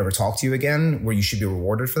and no one ever talked to you again, where you should be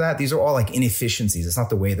rewarded for that. These are all like inefficiencies. It's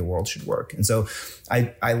not the way the world should work. And so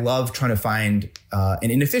I love trying to find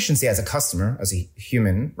an inefficiency as a customer, as a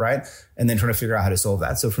human, right? And then trying to figure out how to solve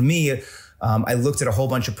that. So for me, I looked at a whole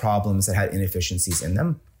bunch of problems that had inefficiencies in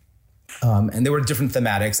them. And there were different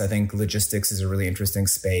thematics. I think logistics is a really interesting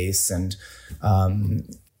space. And,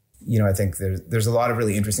 you know, I think there's a lot of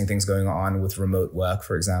really interesting things going on with remote work,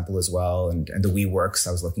 for example, as well. And the WeWorks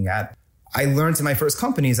I was looking at. I learned in my first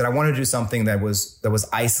companies that I wanted to do something that was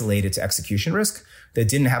isolated to execution risk, that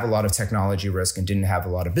didn't have a lot of technology risk and didn't have a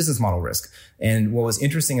lot of business model risk. And what was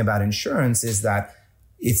interesting about insurance is that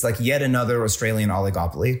it's like yet another Australian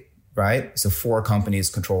oligopoly, right? So 4 companies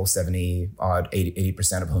control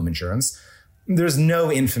 80% of home insurance. There's no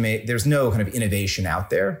kind of innovation out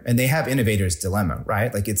there, and they have innovators' dilemma,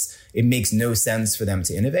 right? Like it makes no sense for them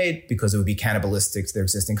to innovate because it would be cannibalistic to their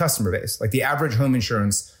existing customer base. Like the average home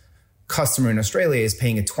insurance customer in Australia is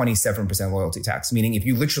paying a 27% loyalty tax, meaning if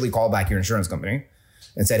you literally call back your insurance company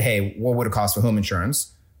and said, hey, what would it cost for home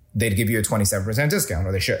insurance? They'd give you a 27% discount,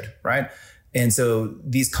 or they should, right? And so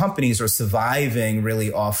these companies are surviving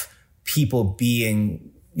really off people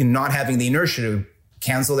being, you know, not having the inertia to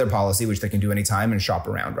cancel their policy, which they can do anytime, and shop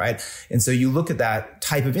around, right? And so you look at that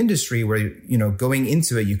type of industry where, you know, going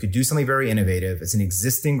into it, you could do something very innovative. It's an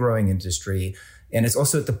existing growing industry. And it's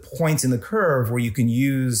also at the point in the curve where you can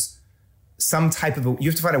use some type of, you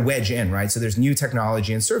have to find a wedge in, right? So there's new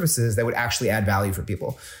technology and services that would actually add value for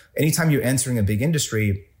people. Anytime you're entering a big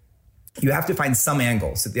industry, you have to find some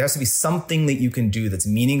angle. So there has to be something that you can do that's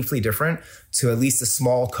meaningfully different to at least a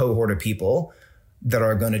small cohort of people that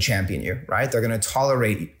are going to champion you, right? They're going to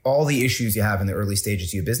tolerate all the issues you have in the early stages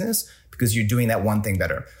of your business because you're doing that one thing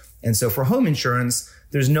better. And so for home insurance,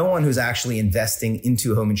 there's no one who's actually investing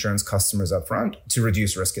into home insurance customers upfront to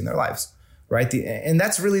reduce risk in their lives, right? And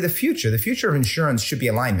that's really the future. The future of insurance should be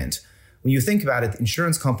alignment. When you think about it,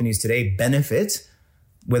 insurance companies today benefit,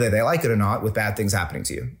 whether they like it or not, with bad things happening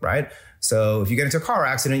to you, right? So if you get into a car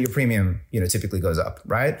accident, your premium, you know, typically goes up,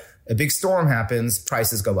 right? A big storm happens,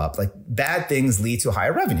 prices go up. Like bad things lead to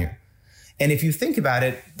higher revenue. And if you think about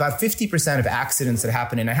it, about 50% of accidents that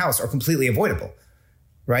happen in a house are completely avoidable,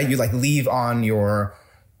 right? You like leave on your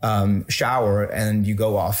shower and you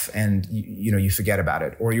go off and you forget about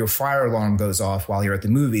it, or your fire alarm goes off while you're at the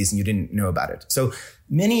movies and you didn't know about it. So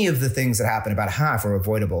many of the things that happen, about half, are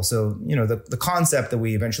avoidable. So, you know, the concept that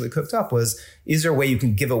we eventually cooked up was, is there a way you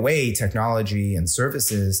can give away technology and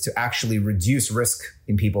services to actually reduce risk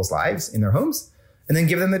in people's lives, in their homes, and then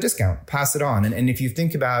give them the discount, pass it on. And if you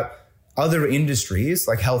think about other industries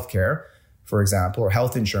like healthcare, for example, or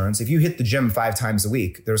health insurance, if you hit the gym 5 times a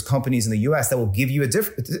week, there's companies in the US that will give you a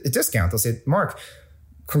discount. They'll say, Mark,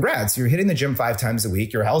 congrats, you're hitting the gym 5 times a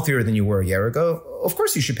week. You're healthier than you were a year ago. Of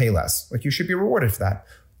course you should pay less. Like, you should be rewarded for that.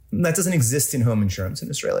 And that doesn't exist in home insurance in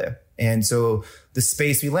Australia. And so the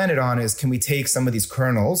space we landed on is, can we take some of these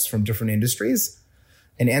kernels from different industries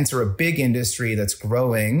and enter a big industry that's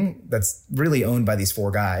growing, that's really owned by these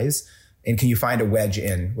 4 guys? And can you find a wedge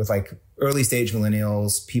in with like early stage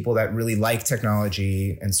millennials, people that really like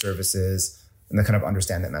technology and services and that kind of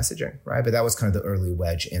understand that messaging, right? But that was kind of the early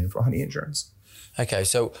wedge in for Honey Insurance. Okay,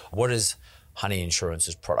 so what is Honey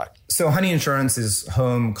Insurance's product? So Honey Insurance is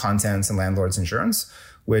home, contents, and landlord's insurance,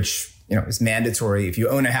 which, you know, is mandatory. If you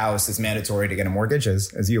own a house, it's mandatory to get a mortgage,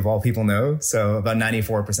 as you of all people know. So about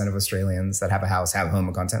 94% of Australians that have a house have home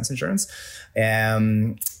and contents insurance.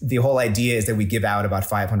 And the whole idea is that we give out about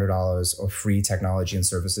 $500 of free technology and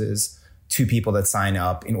services to people that sign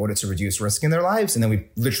up in order to reduce risk in their lives. And then we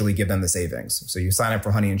literally give them the savings. So you sign up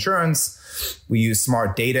for Honey Insurance. We use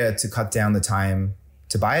smart data to cut down the time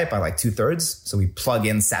to buy it by like 2/3. So we plug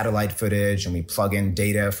in satellite footage and we plug in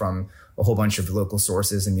data from a whole bunch of local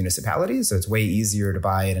sources and municipalities. So it's way easier to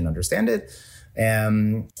buy it and understand it.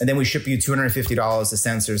 And then we ship you $250 of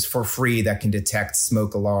sensors for free that can detect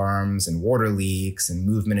smoke alarms and water leaks and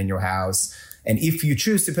movement in your house. And if you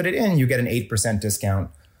choose to put it in, you get an 8% discount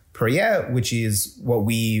per year, which is what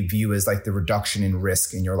we view as like the reduction in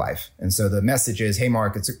risk in your life. And so the message is, hey,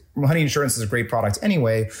 Mark, Honey Insurance is a great product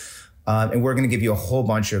anyway. And we're going to give you a whole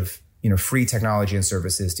bunch of, free technology and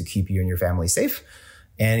services to keep you and your family safe.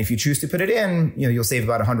 And if you choose to put it in, you'll save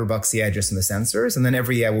about $100 a year just in the sensors. And then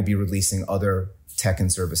every year we'll be releasing other tech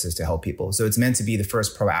and services to help people. So it's meant to be the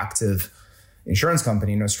first proactive insurance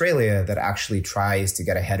company in Australia that actually tries to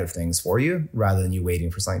get ahead of things for you rather than you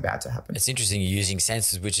waiting for something bad to happen. It's interesting you're using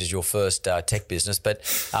sensors, which is your first tech business, but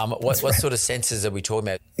what sort of sensors are we talking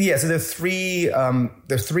about? Yeah, so there's 3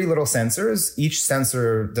 little sensors. Each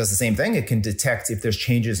sensor does the same thing. It can detect if there's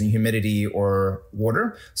changes in humidity or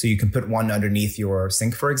water. So you can put one underneath your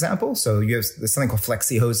sink, for example. So there's something called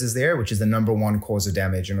flexi hoses there, which is the number 1 cause of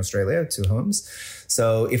damage in Australia to homes.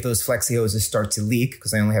 So if those flexi hoses start to leak,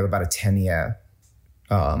 because they only have about a 10-year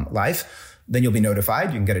life, then you'll be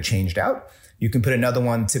notified. You can get it changed out. You can put another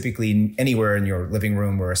one typically anywhere in your living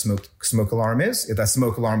room where a smoke alarm is. If that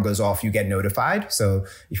smoke alarm goes off, you get notified. So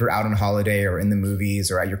if you're out on holiday or in the movies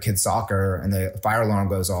or at your kid's soccer and the fire alarm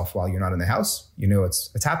goes off while you're not in the house, you know it's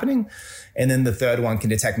happening. And then the third one can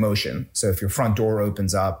detect motion. So if your front door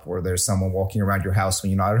opens up or there's someone walking around your house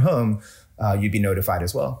when you're not at home, you'd be notified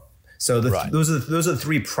as well. So those are the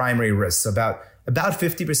 3 primary risks. About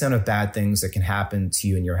 50% of bad things that can happen to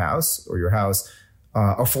you in your house or your house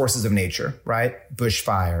are forces of nature, right?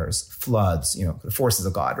 Bushfires, floods, the forces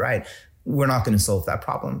of God, right? We're not going to solve that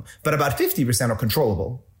problem. But about 50% are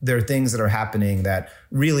controllable. There are things that are happening that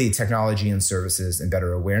really technology and services and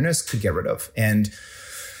better awareness could get rid of. And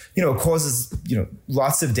it causes,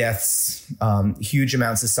 lots of deaths, huge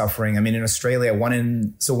amounts of suffering. I mean, in Australia, 1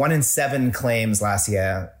 in 7 claims last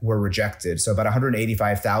year were rejected. So about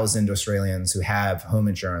 185,000 Australians who have home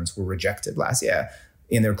insurance were rejected last year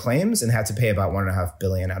in their claims and had to pay about $1.5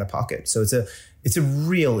 billion out of pocket. So it's a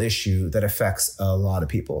real issue that affects a lot of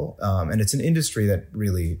people. And it's an industry that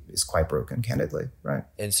really is quite broken, candidly, right?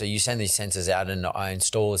 And so you send these sensors out and I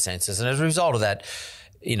install the sensors. And as a result of that,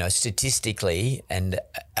 statistically and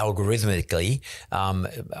algorithmically,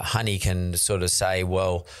 Honey can sort of say,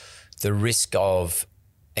 well, the risk of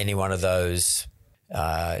any one of those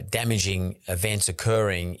damaging events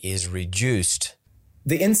occurring is reduced.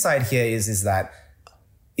 The insight here is that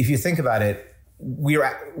if you think about it,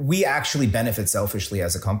 we actually benefit selfishly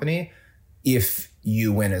as a company if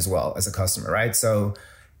you win as well as a customer, right? So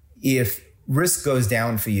if risk goes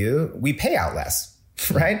down for you, we pay out less.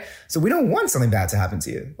 Right? So we don't want something bad to happen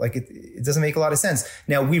to you. Like it doesn't make a lot of sense.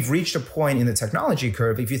 Now we've reached a point in the technology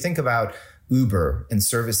curve. If you think about Uber and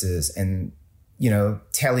services and,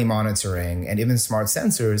 telemonitoring and even smart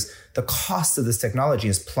sensors, the cost of this technology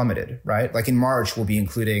has plummeted, right? Like in March, we'll be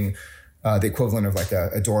including the equivalent of like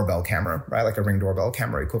a doorbell camera, right? Like a Ring doorbell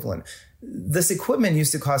camera equivalent. This equipment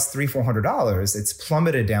used to cost $300-400. It's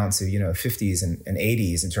plummeted down to, 50s and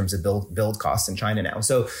 80s in terms of build costs in China now.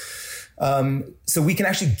 So we can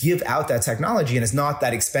actually give out that technology and it's not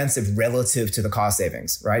that expensive relative to the cost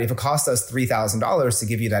savings, right? If it cost us $3,000 to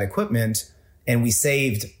give you that equipment and we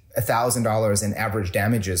saved $1,000 in average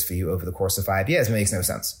damages for you over the course of 5 years, it makes no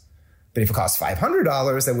sense. But if it costs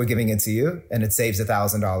 $500 that we're giving it to you and it saves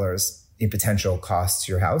 $1,000 in potential costs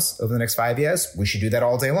to your house over the next 5 years, we should do that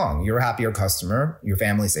all day long. You're a happier customer, your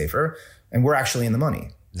family's safer, and we're actually in the money.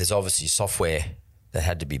 There's obviously software that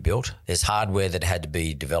had to be built. There's hardware that had to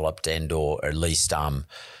be developed and or at least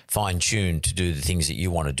fine-tuned to do the things that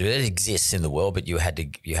you want to do. It exists in the world, but you have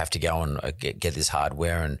to go and get this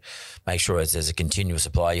hardware and make sure there's a continuous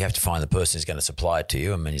supply. You have to find the person who's going to supply it to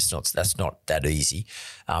you. I mean, that's not that easy.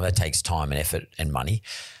 That takes time and effort and money.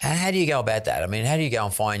 How do you go about that? I mean, how do you go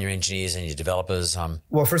and find your engineers and your developers?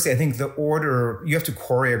 Well, firstly, I think the order, you have to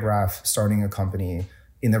choreograph starting a company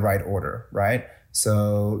in the right order, right?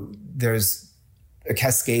 So there's a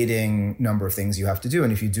cascading number of things you have to do.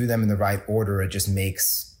 And if you do them in the right order, it just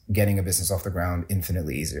makes getting a business off the ground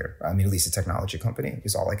infinitely easier. I mean, at least a technology company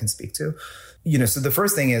is all I can speak to. So the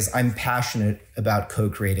first thing is I'm passionate about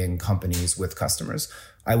co-creating companies with customers.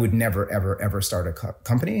 I would never, ever, ever start a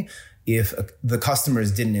company if the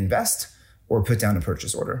customers didn't invest or put down a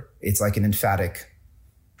purchase order. It's like an emphatic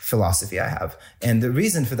philosophy I have. And the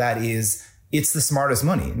reason for that is it's the smartest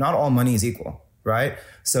money. Not all money is equal, right?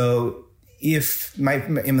 So if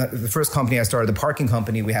in the first company I started, the parking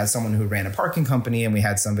company, we had someone who ran a parking company and we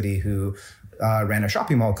had somebody who ran a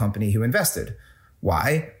shopping mall company who invested.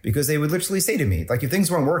 Why? Because they would literally say to me, like if things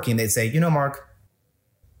weren't working, they'd say, Mark,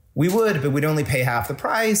 we would, but we'd only pay half the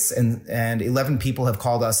price. And 11 people have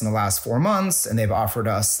called us in the last 4 months and they've offered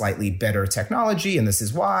us slightly better technology. And this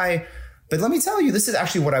is why. But let me tell you, this is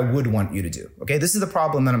actually what I would want you to do. Okay. This is the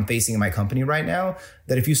problem that I'm facing in my company right now,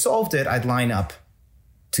 that if you solved it, I'd line up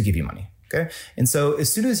to give you money. Okay. And so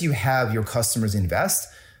as soon as you have your customers invest,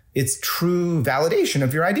 it's true validation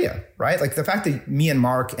of your idea, right? Like the fact that me and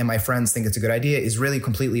Mark and my friends think it's a good idea is really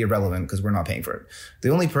completely irrelevant because we're not paying for it.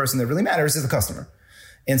 The only person that really matters is the customer.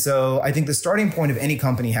 And so I think the starting point of any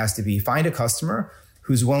company has to be find a customer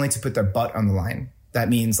who's willing to put their butt on the line. That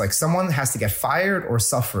means like someone has to get fired or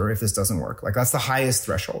suffer if this doesn't work. Like that's the highest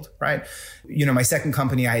threshold, right? My second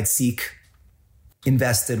company, I had Seek,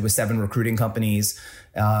 invested with 7 recruiting companies,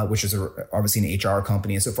 which is obviously an HR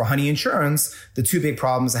company. And so for Honey Insurance, the 2 big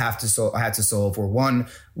problems I had to solve were, one,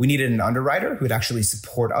 we needed an underwriter who would actually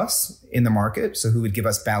support us in the market. So who would give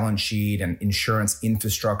us balance sheet and insurance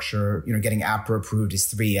infrastructure, getting APRA approved is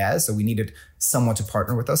 3S. So we needed someone to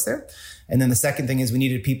partner with us there. And then the second thing is we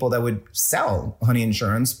needed people that would sell Honey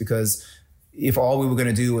Insurance, because if all we were going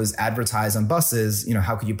to do was advertise on buses,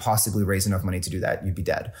 how could you possibly raise enough money to do that? You'd be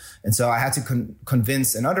dead. And so I had to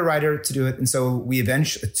convince an underwriter to do it. And so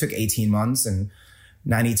it took 18 months and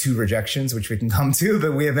 92 rejections, which we can come to,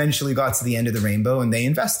 but we eventually got to the end of the rainbow and they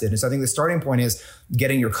invested. And so I think the starting point is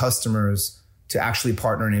getting your customers to actually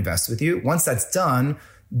partner and invest with you. Once that's done,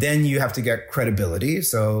 then you have to get credibility.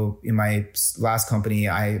 So in my last company,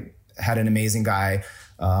 I had an amazing guy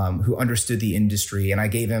who understood the industry, and I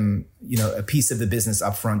gave him, a piece of the business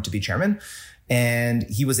up front to be chairman, and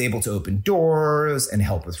he was able to open doors and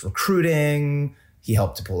help with recruiting. He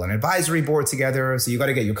helped to pull an advisory board together. So you got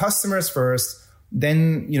to get your customers first.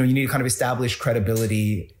 Then, you need to kind of establish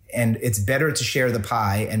credibility, and it's better to share the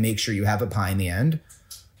pie and make sure you have a pie in the end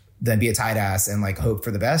than be a tight ass and like hope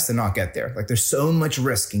for the best and not get there. Like there's so much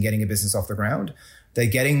risk in getting a business off the ground that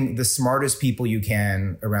getting the smartest people you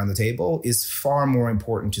can around the table is far more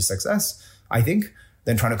important to success, I think,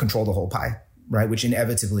 than trying to control the whole pie, right? Which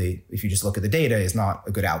inevitably, if you just look at the data, is not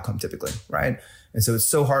a good outcome typically, right? And so it's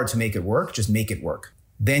so hard to make it work, just make it work.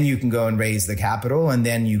 Then you can go and raise the capital, and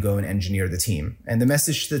then you go and engineer the team. And the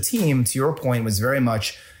message to the team, to your point, was very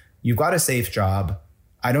much, you've got a safe job.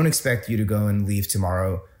 I don't expect you to go and leave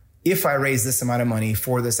tomorrow. If I raise this amount of money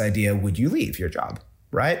for this idea, would you leave your job,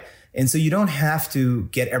 right? And so you don't have to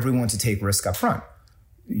get everyone to take risk up front.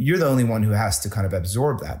 You're the only one who has to kind of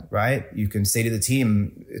absorb that, right? You can say to the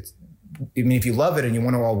team, if you love it and you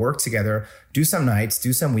want to all work together, do some nights,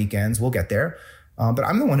 do some weekends, we'll get there. But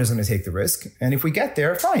I'm the one who's going to take the risk. And if we get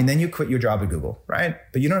there, fine, then you quit your job at Google, right?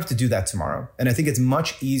 But you don't have to do that tomorrow. And I think it's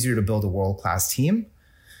much easier to build a world-class team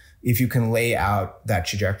if you can lay out that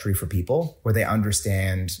trajectory for people where they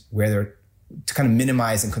understand where they're to kind of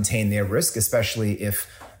minimize and contain their risk, especially if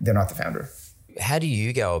they're not the founder. How do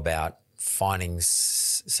you go about finding,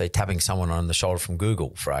 say, tapping someone on the shoulder from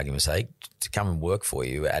Google, for argument's sake, to come and work for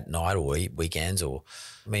you at night or weekends?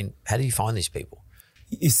 How do you find these people?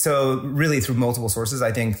 So really through multiple sources.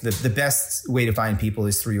 I think the best way to find people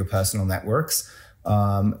is through your personal networks,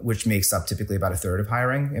 which makes up typically about 1/3 of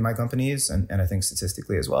hiring in my companies, and I think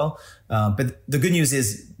statistically as well. But the good news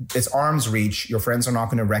is it's arm's reach. Your friends are not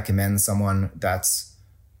going to recommend someone that's,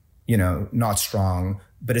 not strong,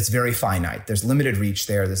 but it's very finite. There's limited reach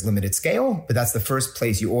there. There's limited scale, but that's the first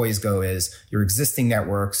place you always go is your existing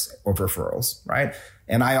networks or referrals, right?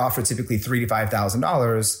 And I offer typically $3,000 to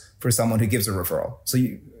 $5,000 for someone who gives a referral. So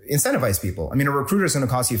you incentivize people. A recruiter is going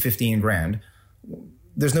to cost you $15,000.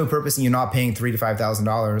 There's no purpose in you not paying $3,000 to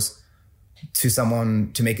 $5,000 to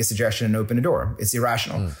someone to make a suggestion and open a door. It's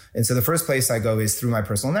irrational. And so the first place I go is through my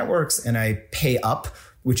personal networks, and I pay up,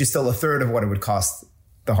 which is still a third of what it would cost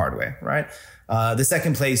the hard way, right? The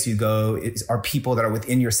second place you go are people that are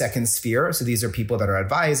within your second sphere. So these are people that are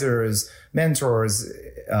advisors, mentors,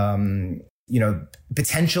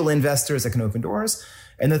 potential investors that can open doors.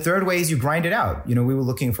 And the third way is you grind it out. We were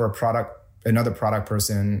looking for another product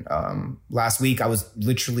person. Last week, I was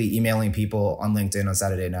literally emailing people on LinkedIn on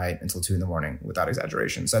Saturday night until 2 a.m. without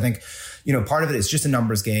exaggeration. So I think, part of it is just a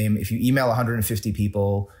numbers game. If you email 150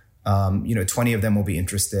 people, 20 of them will be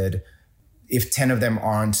interested. If 10 of them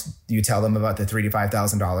aren't, you tell them about the $3,000 to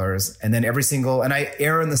 $5,000. And then and I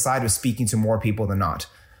err on the side of speaking to more people than not.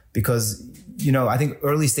 Because, I think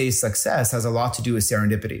early stage success has a lot to do with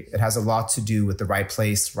serendipity. It has a lot to do with the right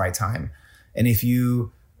place, right time. And if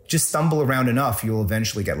you just stumble around enough, you'll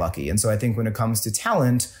eventually get lucky. And so I think when it comes to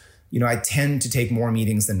talent, I tend to take more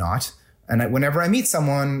meetings than not. And whenever I meet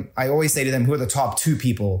someone, I always say to them, who are the top 2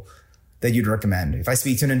 people that you'd recommend? If I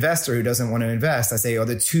speak to an investor who doesn't want to invest, I say,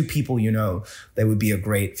 the 2 people that would be a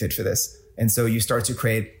great fit for this. And so you start to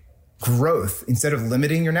create growth. Instead of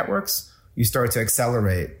limiting your networks, you start to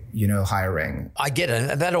accelerate, hiring. I get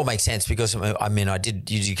it. And that all makes sense because, I did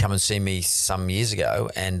usually come and see me some years ago.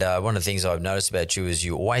 And one of the things I've noticed about you is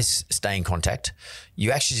you always stay in contact.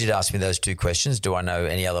 You actually did ask me those 2 questions. Do I know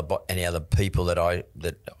any other people that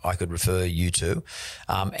I could refer you to?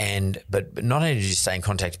 But not only did you stay in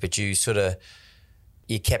contact, but you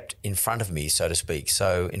you kept in front of me, so to speak,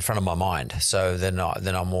 so in front of my mind. So then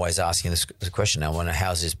I'm always asking this question now,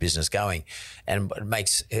 how's this business going? And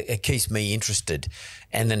it keeps me interested.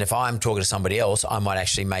 And then if I'm talking to somebody else, I might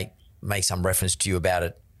actually make some reference to you about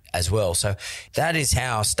it as well. So that is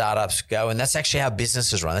how startups go, and that's actually how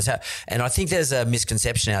businesses run. And I think there's a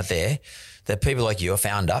misconception out there that people like you, a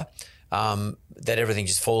founder, that everything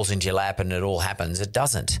just falls into your lap and it all happens. It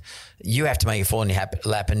doesn't. You have to make it fall in your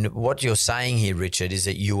lap. And what you're saying here, Richard, is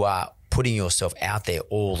that you are putting yourself out there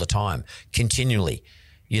all the time, continually.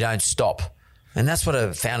 You don't stop. And that's what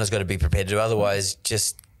a founder's got to be prepared to do. Otherwise,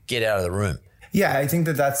 just get out of the room. Yeah, I think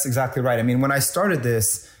that's exactly right. When I started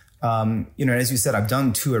this, as you said, I've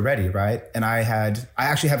done 2 already, right? And I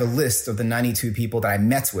actually have a list of the 92 people that I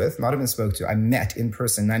met with, not even spoke to. I met in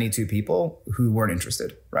person 92 people who weren't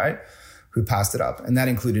interested, right? Who passed it up. And that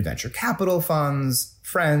included venture capital funds,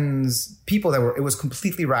 friends, people it was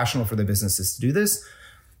completely rational for the businesses to do this.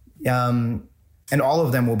 And all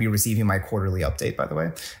of them will be receiving my quarterly update, by the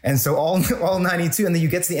way. And so all 92, and then you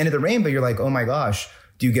get to the end of the rainbow, you're like, oh my gosh,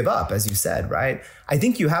 do you give up, as you said, right? I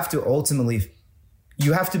think you have to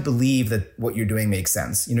believe that what you're doing makes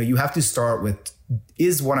sense. You have to start with,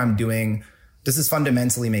 is what I'm doing, does this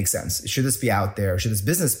fundamentally make sense? Should this be out there? Should this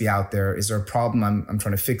business be out there? Is there a problem I'm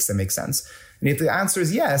trying to fix that makes sense? And if the answer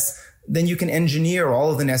is yes, then you can engineer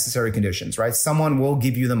all of the necessary conditions, right? Someone will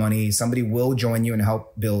give you the money. Somebody will join you and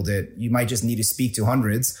help build it. You might just need to speak to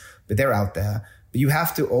hundreds, but they're out there. But you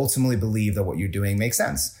have to ultimately believe that what you're doing makes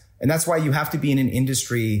sense. And that's why you have to be in an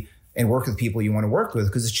industry and work with people you want to work with,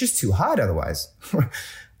 because it's just too hot otherwise,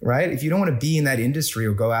 right? If you don't want to be in that industry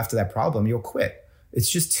or go after that problem, you'll quit. It's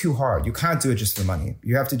just too hard. You can't do it just for money.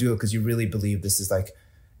 You have to do it because you really believe this is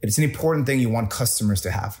it's an important thing you want customers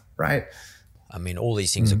to have, right? All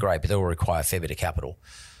these things are great, but they will require a fair bit of capital.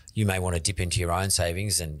 You may want to dip into your own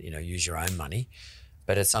savings and, use your own money.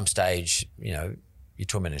 But at some stage, you're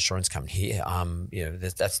talking about an insurance company here,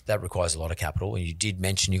 that requires a lot of capital. And you did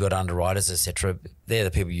mention you got underwriters, et cetera. They're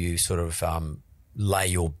the people you sort of lay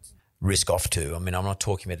your risk off to. I'm not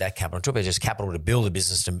talking about that capital. I'm talking about just capital to build a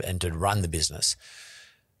business and to run the business.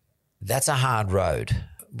 That's a hard road.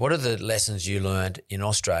 What are the lessons you learned in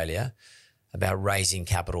Australia about raising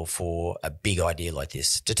capital for a big idea like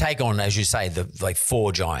this? To take on, as you say, the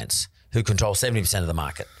 4 giants who control 70% of the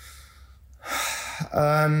market.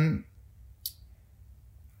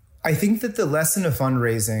 I think that the lesson of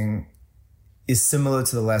fundraising is similar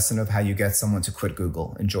to the lesson of how you get someone to quit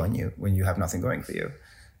Google and join you when you have nothing going for you.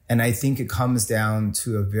 And I think it comes down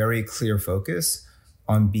to a very clear focus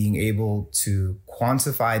on being able to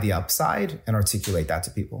quantify the upside and articulate that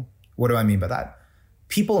to people. What do I mean by that?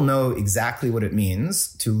 People know exactly what it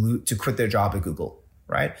means to quit their job at Google,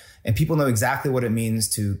 right? And people know exactly what it means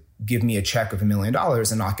to give me a check of $1 million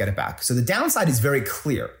and not get it back. So the downside is very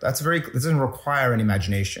clear. It doesn't require any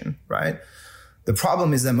imagination, right? The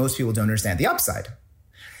problem is that most people don't understand the upside.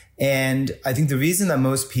 And I think the reason that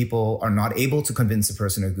most people are not able to convince a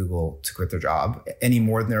person at Google to quit their job any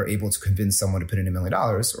more than they're able to convince someone to put in $1 million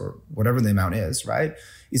or whatever the amount is, right,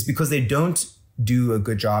 is because they don't do a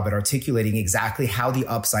good job at articulating exactly how the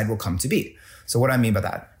upside will come to be. So what do I mean by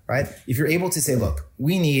that? right? If you're able to say, look,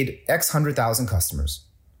 we need X 100,000 customers.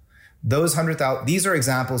 Those 100,000, these are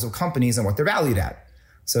examples of companies and what they're valued at.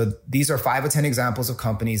 So these are 5 or 10 examples of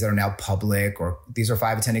companies that are now public, or these are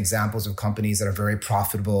 5 or 10 examples of companies that are very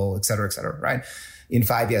profitable, et cetera, right? In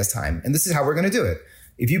 5 years' time. And this is how we're going to do it.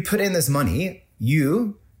 If you put in this money,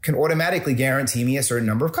 you can automatically guarantee me a certain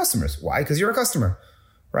number of customers. Why? Because you're a customer,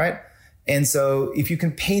 right? And so if you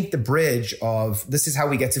can paint the bridge of this is how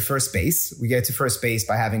we get to first base, we get to first base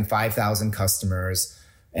by having 5,000 customers,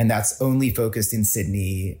 and that's only focused in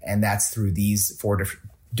Sydney, and that's through these 4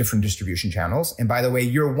 different distribution channels. And by the way,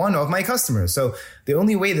 you're one of my customers. So the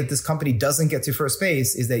only way that this company doesn't get to first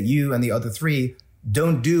base is that you and the other 3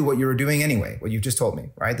 don't do what you were doing anyway, what you've just told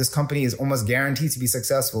me, right? This company is almost guaranteed to be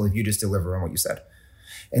successful if you just deliver on what you said.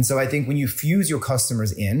 And so I think when you fuse your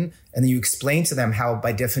customers in and then you explain to them how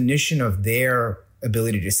by definition of their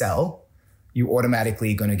ability to sell, you're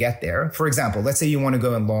automatically going to get there. For example, let's say you want to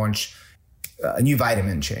go and launch a new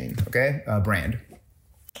vitamin chain, okay, brand.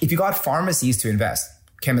 If you got pharmacies to invest,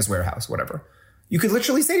 Chemist Warehouse, whatever, you could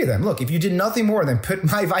literally say to them, look, if you did nothing more than put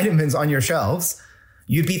my vitamins on your shelves,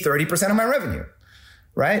 you'd be 30% of my revenue,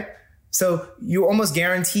 right? So you're almost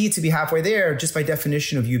guaranteed to be halfway there just by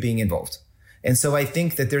definition of you being involved. And so I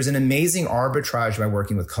think that there's an amazing arbitrage by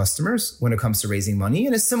working with customers when it comes to raising money.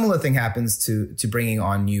 And a similar thing happens to bringing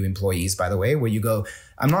on new employees, by the way, where you go,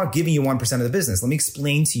 I'm not giving you 1% of the business. Let me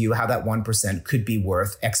explain to you how that 1% could be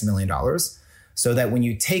worth X million dollars. So that when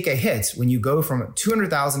you take a hit, when you go from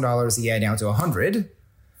 $200,000 a year down to 100,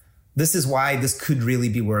 this is why this could really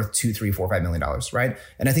be worth $2, $3, $4, $5 million, right?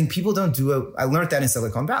 And I think people don't do it. I learned that in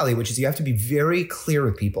Silicon Valley, which is you have to be very clear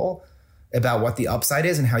with people about what the upside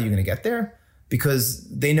is and how you're going to get there, because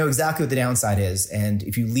they know exactly what the downside is. And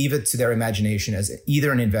if you leave it to their imagination as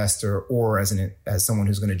either an investor or as someone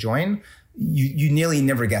who's going to join, you nearly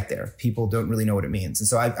never get there. People don't really know what it means. And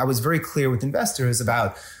so I was very clear with investors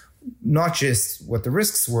about not just what the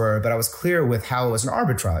risks were, but I was clear with how it was an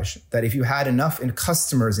arbitrage, that if you had enough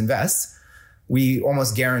customers invest, we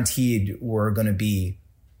almost guaranteed were going to be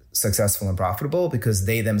successful and profitable because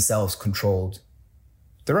they themselves controlled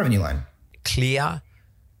the revenue line. Clear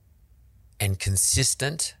and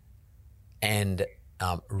consistent and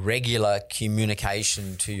regular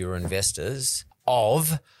communication to your investors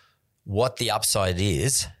of what the upside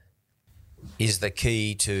is the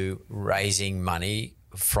key to raising money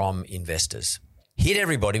from investors. Hit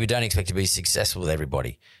everybody, but don't expect to be successful with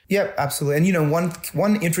everybody. Yeah, absolutely. And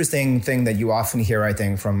one interesting thing that you often hear, I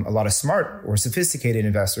think, from a lot of smart or sophisticated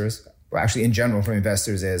investors, or actually in general from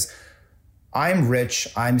investors, is I'm rich,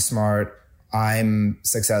 I'm smart, I'm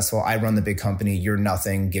successful, I run the big company, you're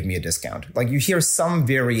nothing, give me a discount. Like you hear some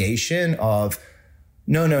variation of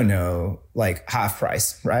no, like half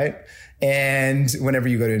price, right? And whenever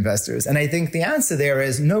you go to investors. And I think the answer there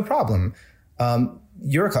is no problem.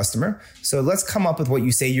 You're a customer, so let's come up with what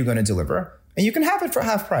you say you're going to deliver, and you can have it for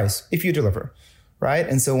half price if you deliver, right?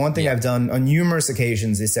 And so one thing I've done on numerous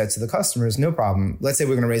occasions is said to the customers, no problem. Let's say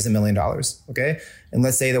we're going to raise $1 million, okay? And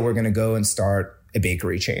let's say that we're going to go and start a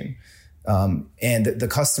bakery chain. And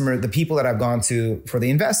the people that I've gone to for the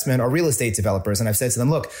investment are real estate developers, and I've said to them,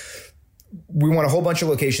 look, we want a whole bunch of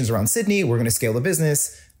locations around Sydney. We're going to scale the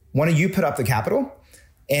business. Why don't you put up the capital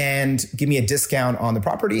and give me a discount on the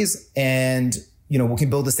properties, and we can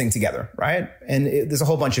build this thing together, right? And there's a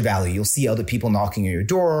whole bunch of value. You'll see other people knocking on your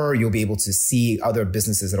door. You'll be able to see other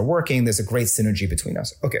businesses that are working. There's a great synergy between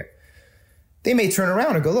us. Okay. They may turn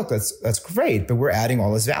around and go, look, that's great, but we're adding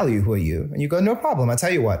all this value. Who are you? And you go, no problem. I'll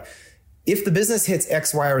tell you what, if the business hits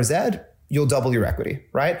X, Y, or Z, you'll double your equity,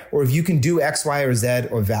 right? Or if you can do X, Y, or Z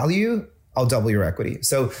or value, I'll double your equity.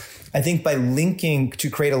 So I think by linking to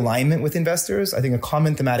create alignment with investors, I think a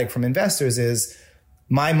common thematic from investors is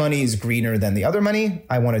my money is greener than the other money.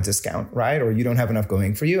 I want a discount, right? Or you don't have enough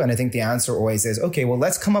going for you. And I think the answer always is, okay, well,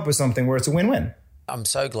 let's come up with something where it's a win-win. I'm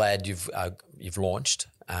so glad you've launched.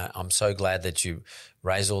 I'm so glad that you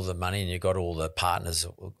raised all the money and you got all the partners,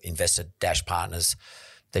 investor partners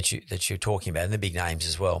that you're talking about, and the big names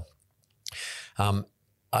as well.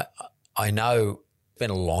 I know it's been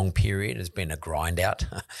a long period. It's been a grind out.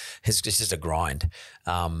 It's just a grind.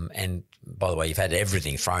 And by the way, you've had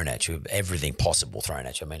everything thrown at you, everything possible thrown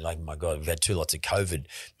at you. I mean, like, my God, we've had 2 lots of COVID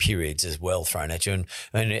periods as well thrown at you.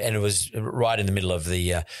 And it was right in the middle of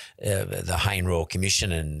the Hayne Royal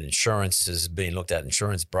Commission, and insurance is being looked at,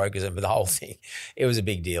 insurance brokers, and the whole thing. It was a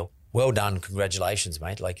big deal. Well done. Congratulations,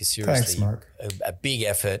 mate. Like, seriously, thanks, Mark. A big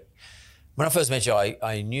effort. When I first met you,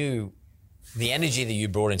 I knew the energy that you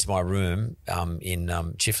brought into my room in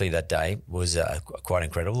Chifley that day was quite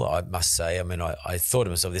incredible, I must say. I mean, I thought to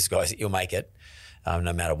myself, this guy, he'll make it.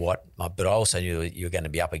 no matter what. But I also knew that you were going to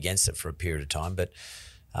be up against it for a period of time, but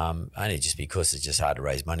only just because it's just hard to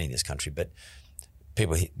raise money in this country. But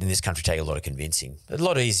people in this country take a lot of convincing. A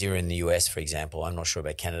lot easier in the US, for example. I'm not sure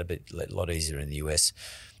about Canada, but a lot easier in the US.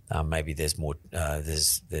 Maybe there's more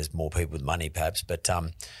people with money, perhaps. But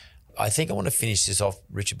I think I want to finish this off,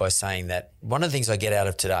 Richard, by saying that one of the things I get out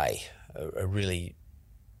of today, a really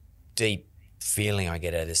deep feeling I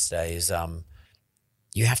get out of this today, is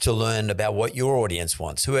you have to learn about what your audience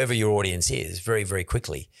wants, whoever your audience is, very, very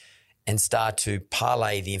quickly, and start to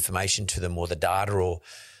parlay the information to them, or the data or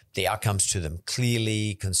the outcomes to them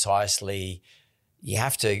clearly, concisely. You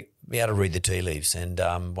have to be able to read the tea leaves. And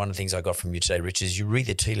one of the things I got from you today, Rich, is you read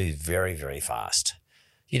the tea leaves very, very fast.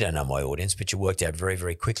 You don't know my audience, but you worked out very,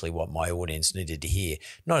 very quickly what my audience needed to hear,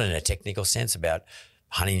 not in a technical sense about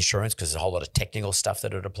honey insurance, because there's a whole lot of technical stuff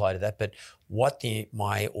that would apply to that, but what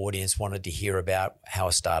my audience wanted to hear about how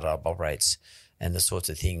a startup operates, and the sorts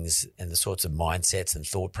of things and the sorts of mindsets and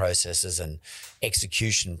thought processes and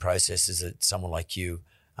execution processes that someone like you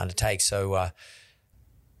undertakes. So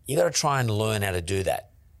you got to try and learn how to do that.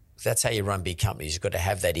 That's how you run big companies. You've got to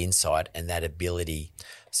have that insight and that ability.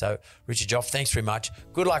 So, Richard Joffe, thanks very much.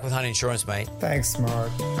 Good luck with Honey Insurance, mate. Thanks,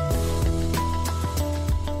 Mark.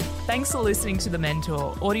 Thanks for listening to The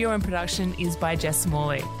Mentor. Audio and production is by Jess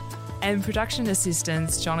Smalley. And production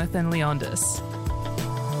assistants, Jonathan Leondis.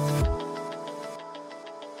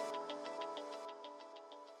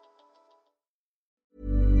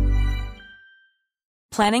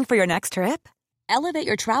 Planning for your next trip? Elevate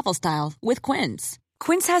your travel style with Quince.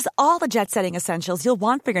 Quince has all the jet-setting essentials you'll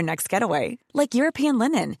want for your next getaway, like European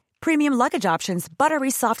linen, premium luggage options,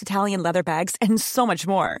 buttery soft Italian leather bags, and so much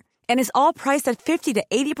more. And is all priced at 50 to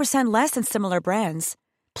 80% less than similar brands.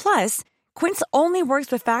 Plus, Quince only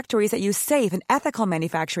works with factories that use safe and ethical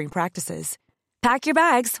manufacturing practices. Pack your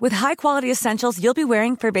bags with high-quality essentials you'll be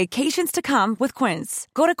wearing for vacations to come with Quince.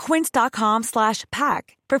 Go to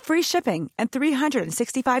quince.com/pack for free shipping and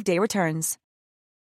 365-day returns.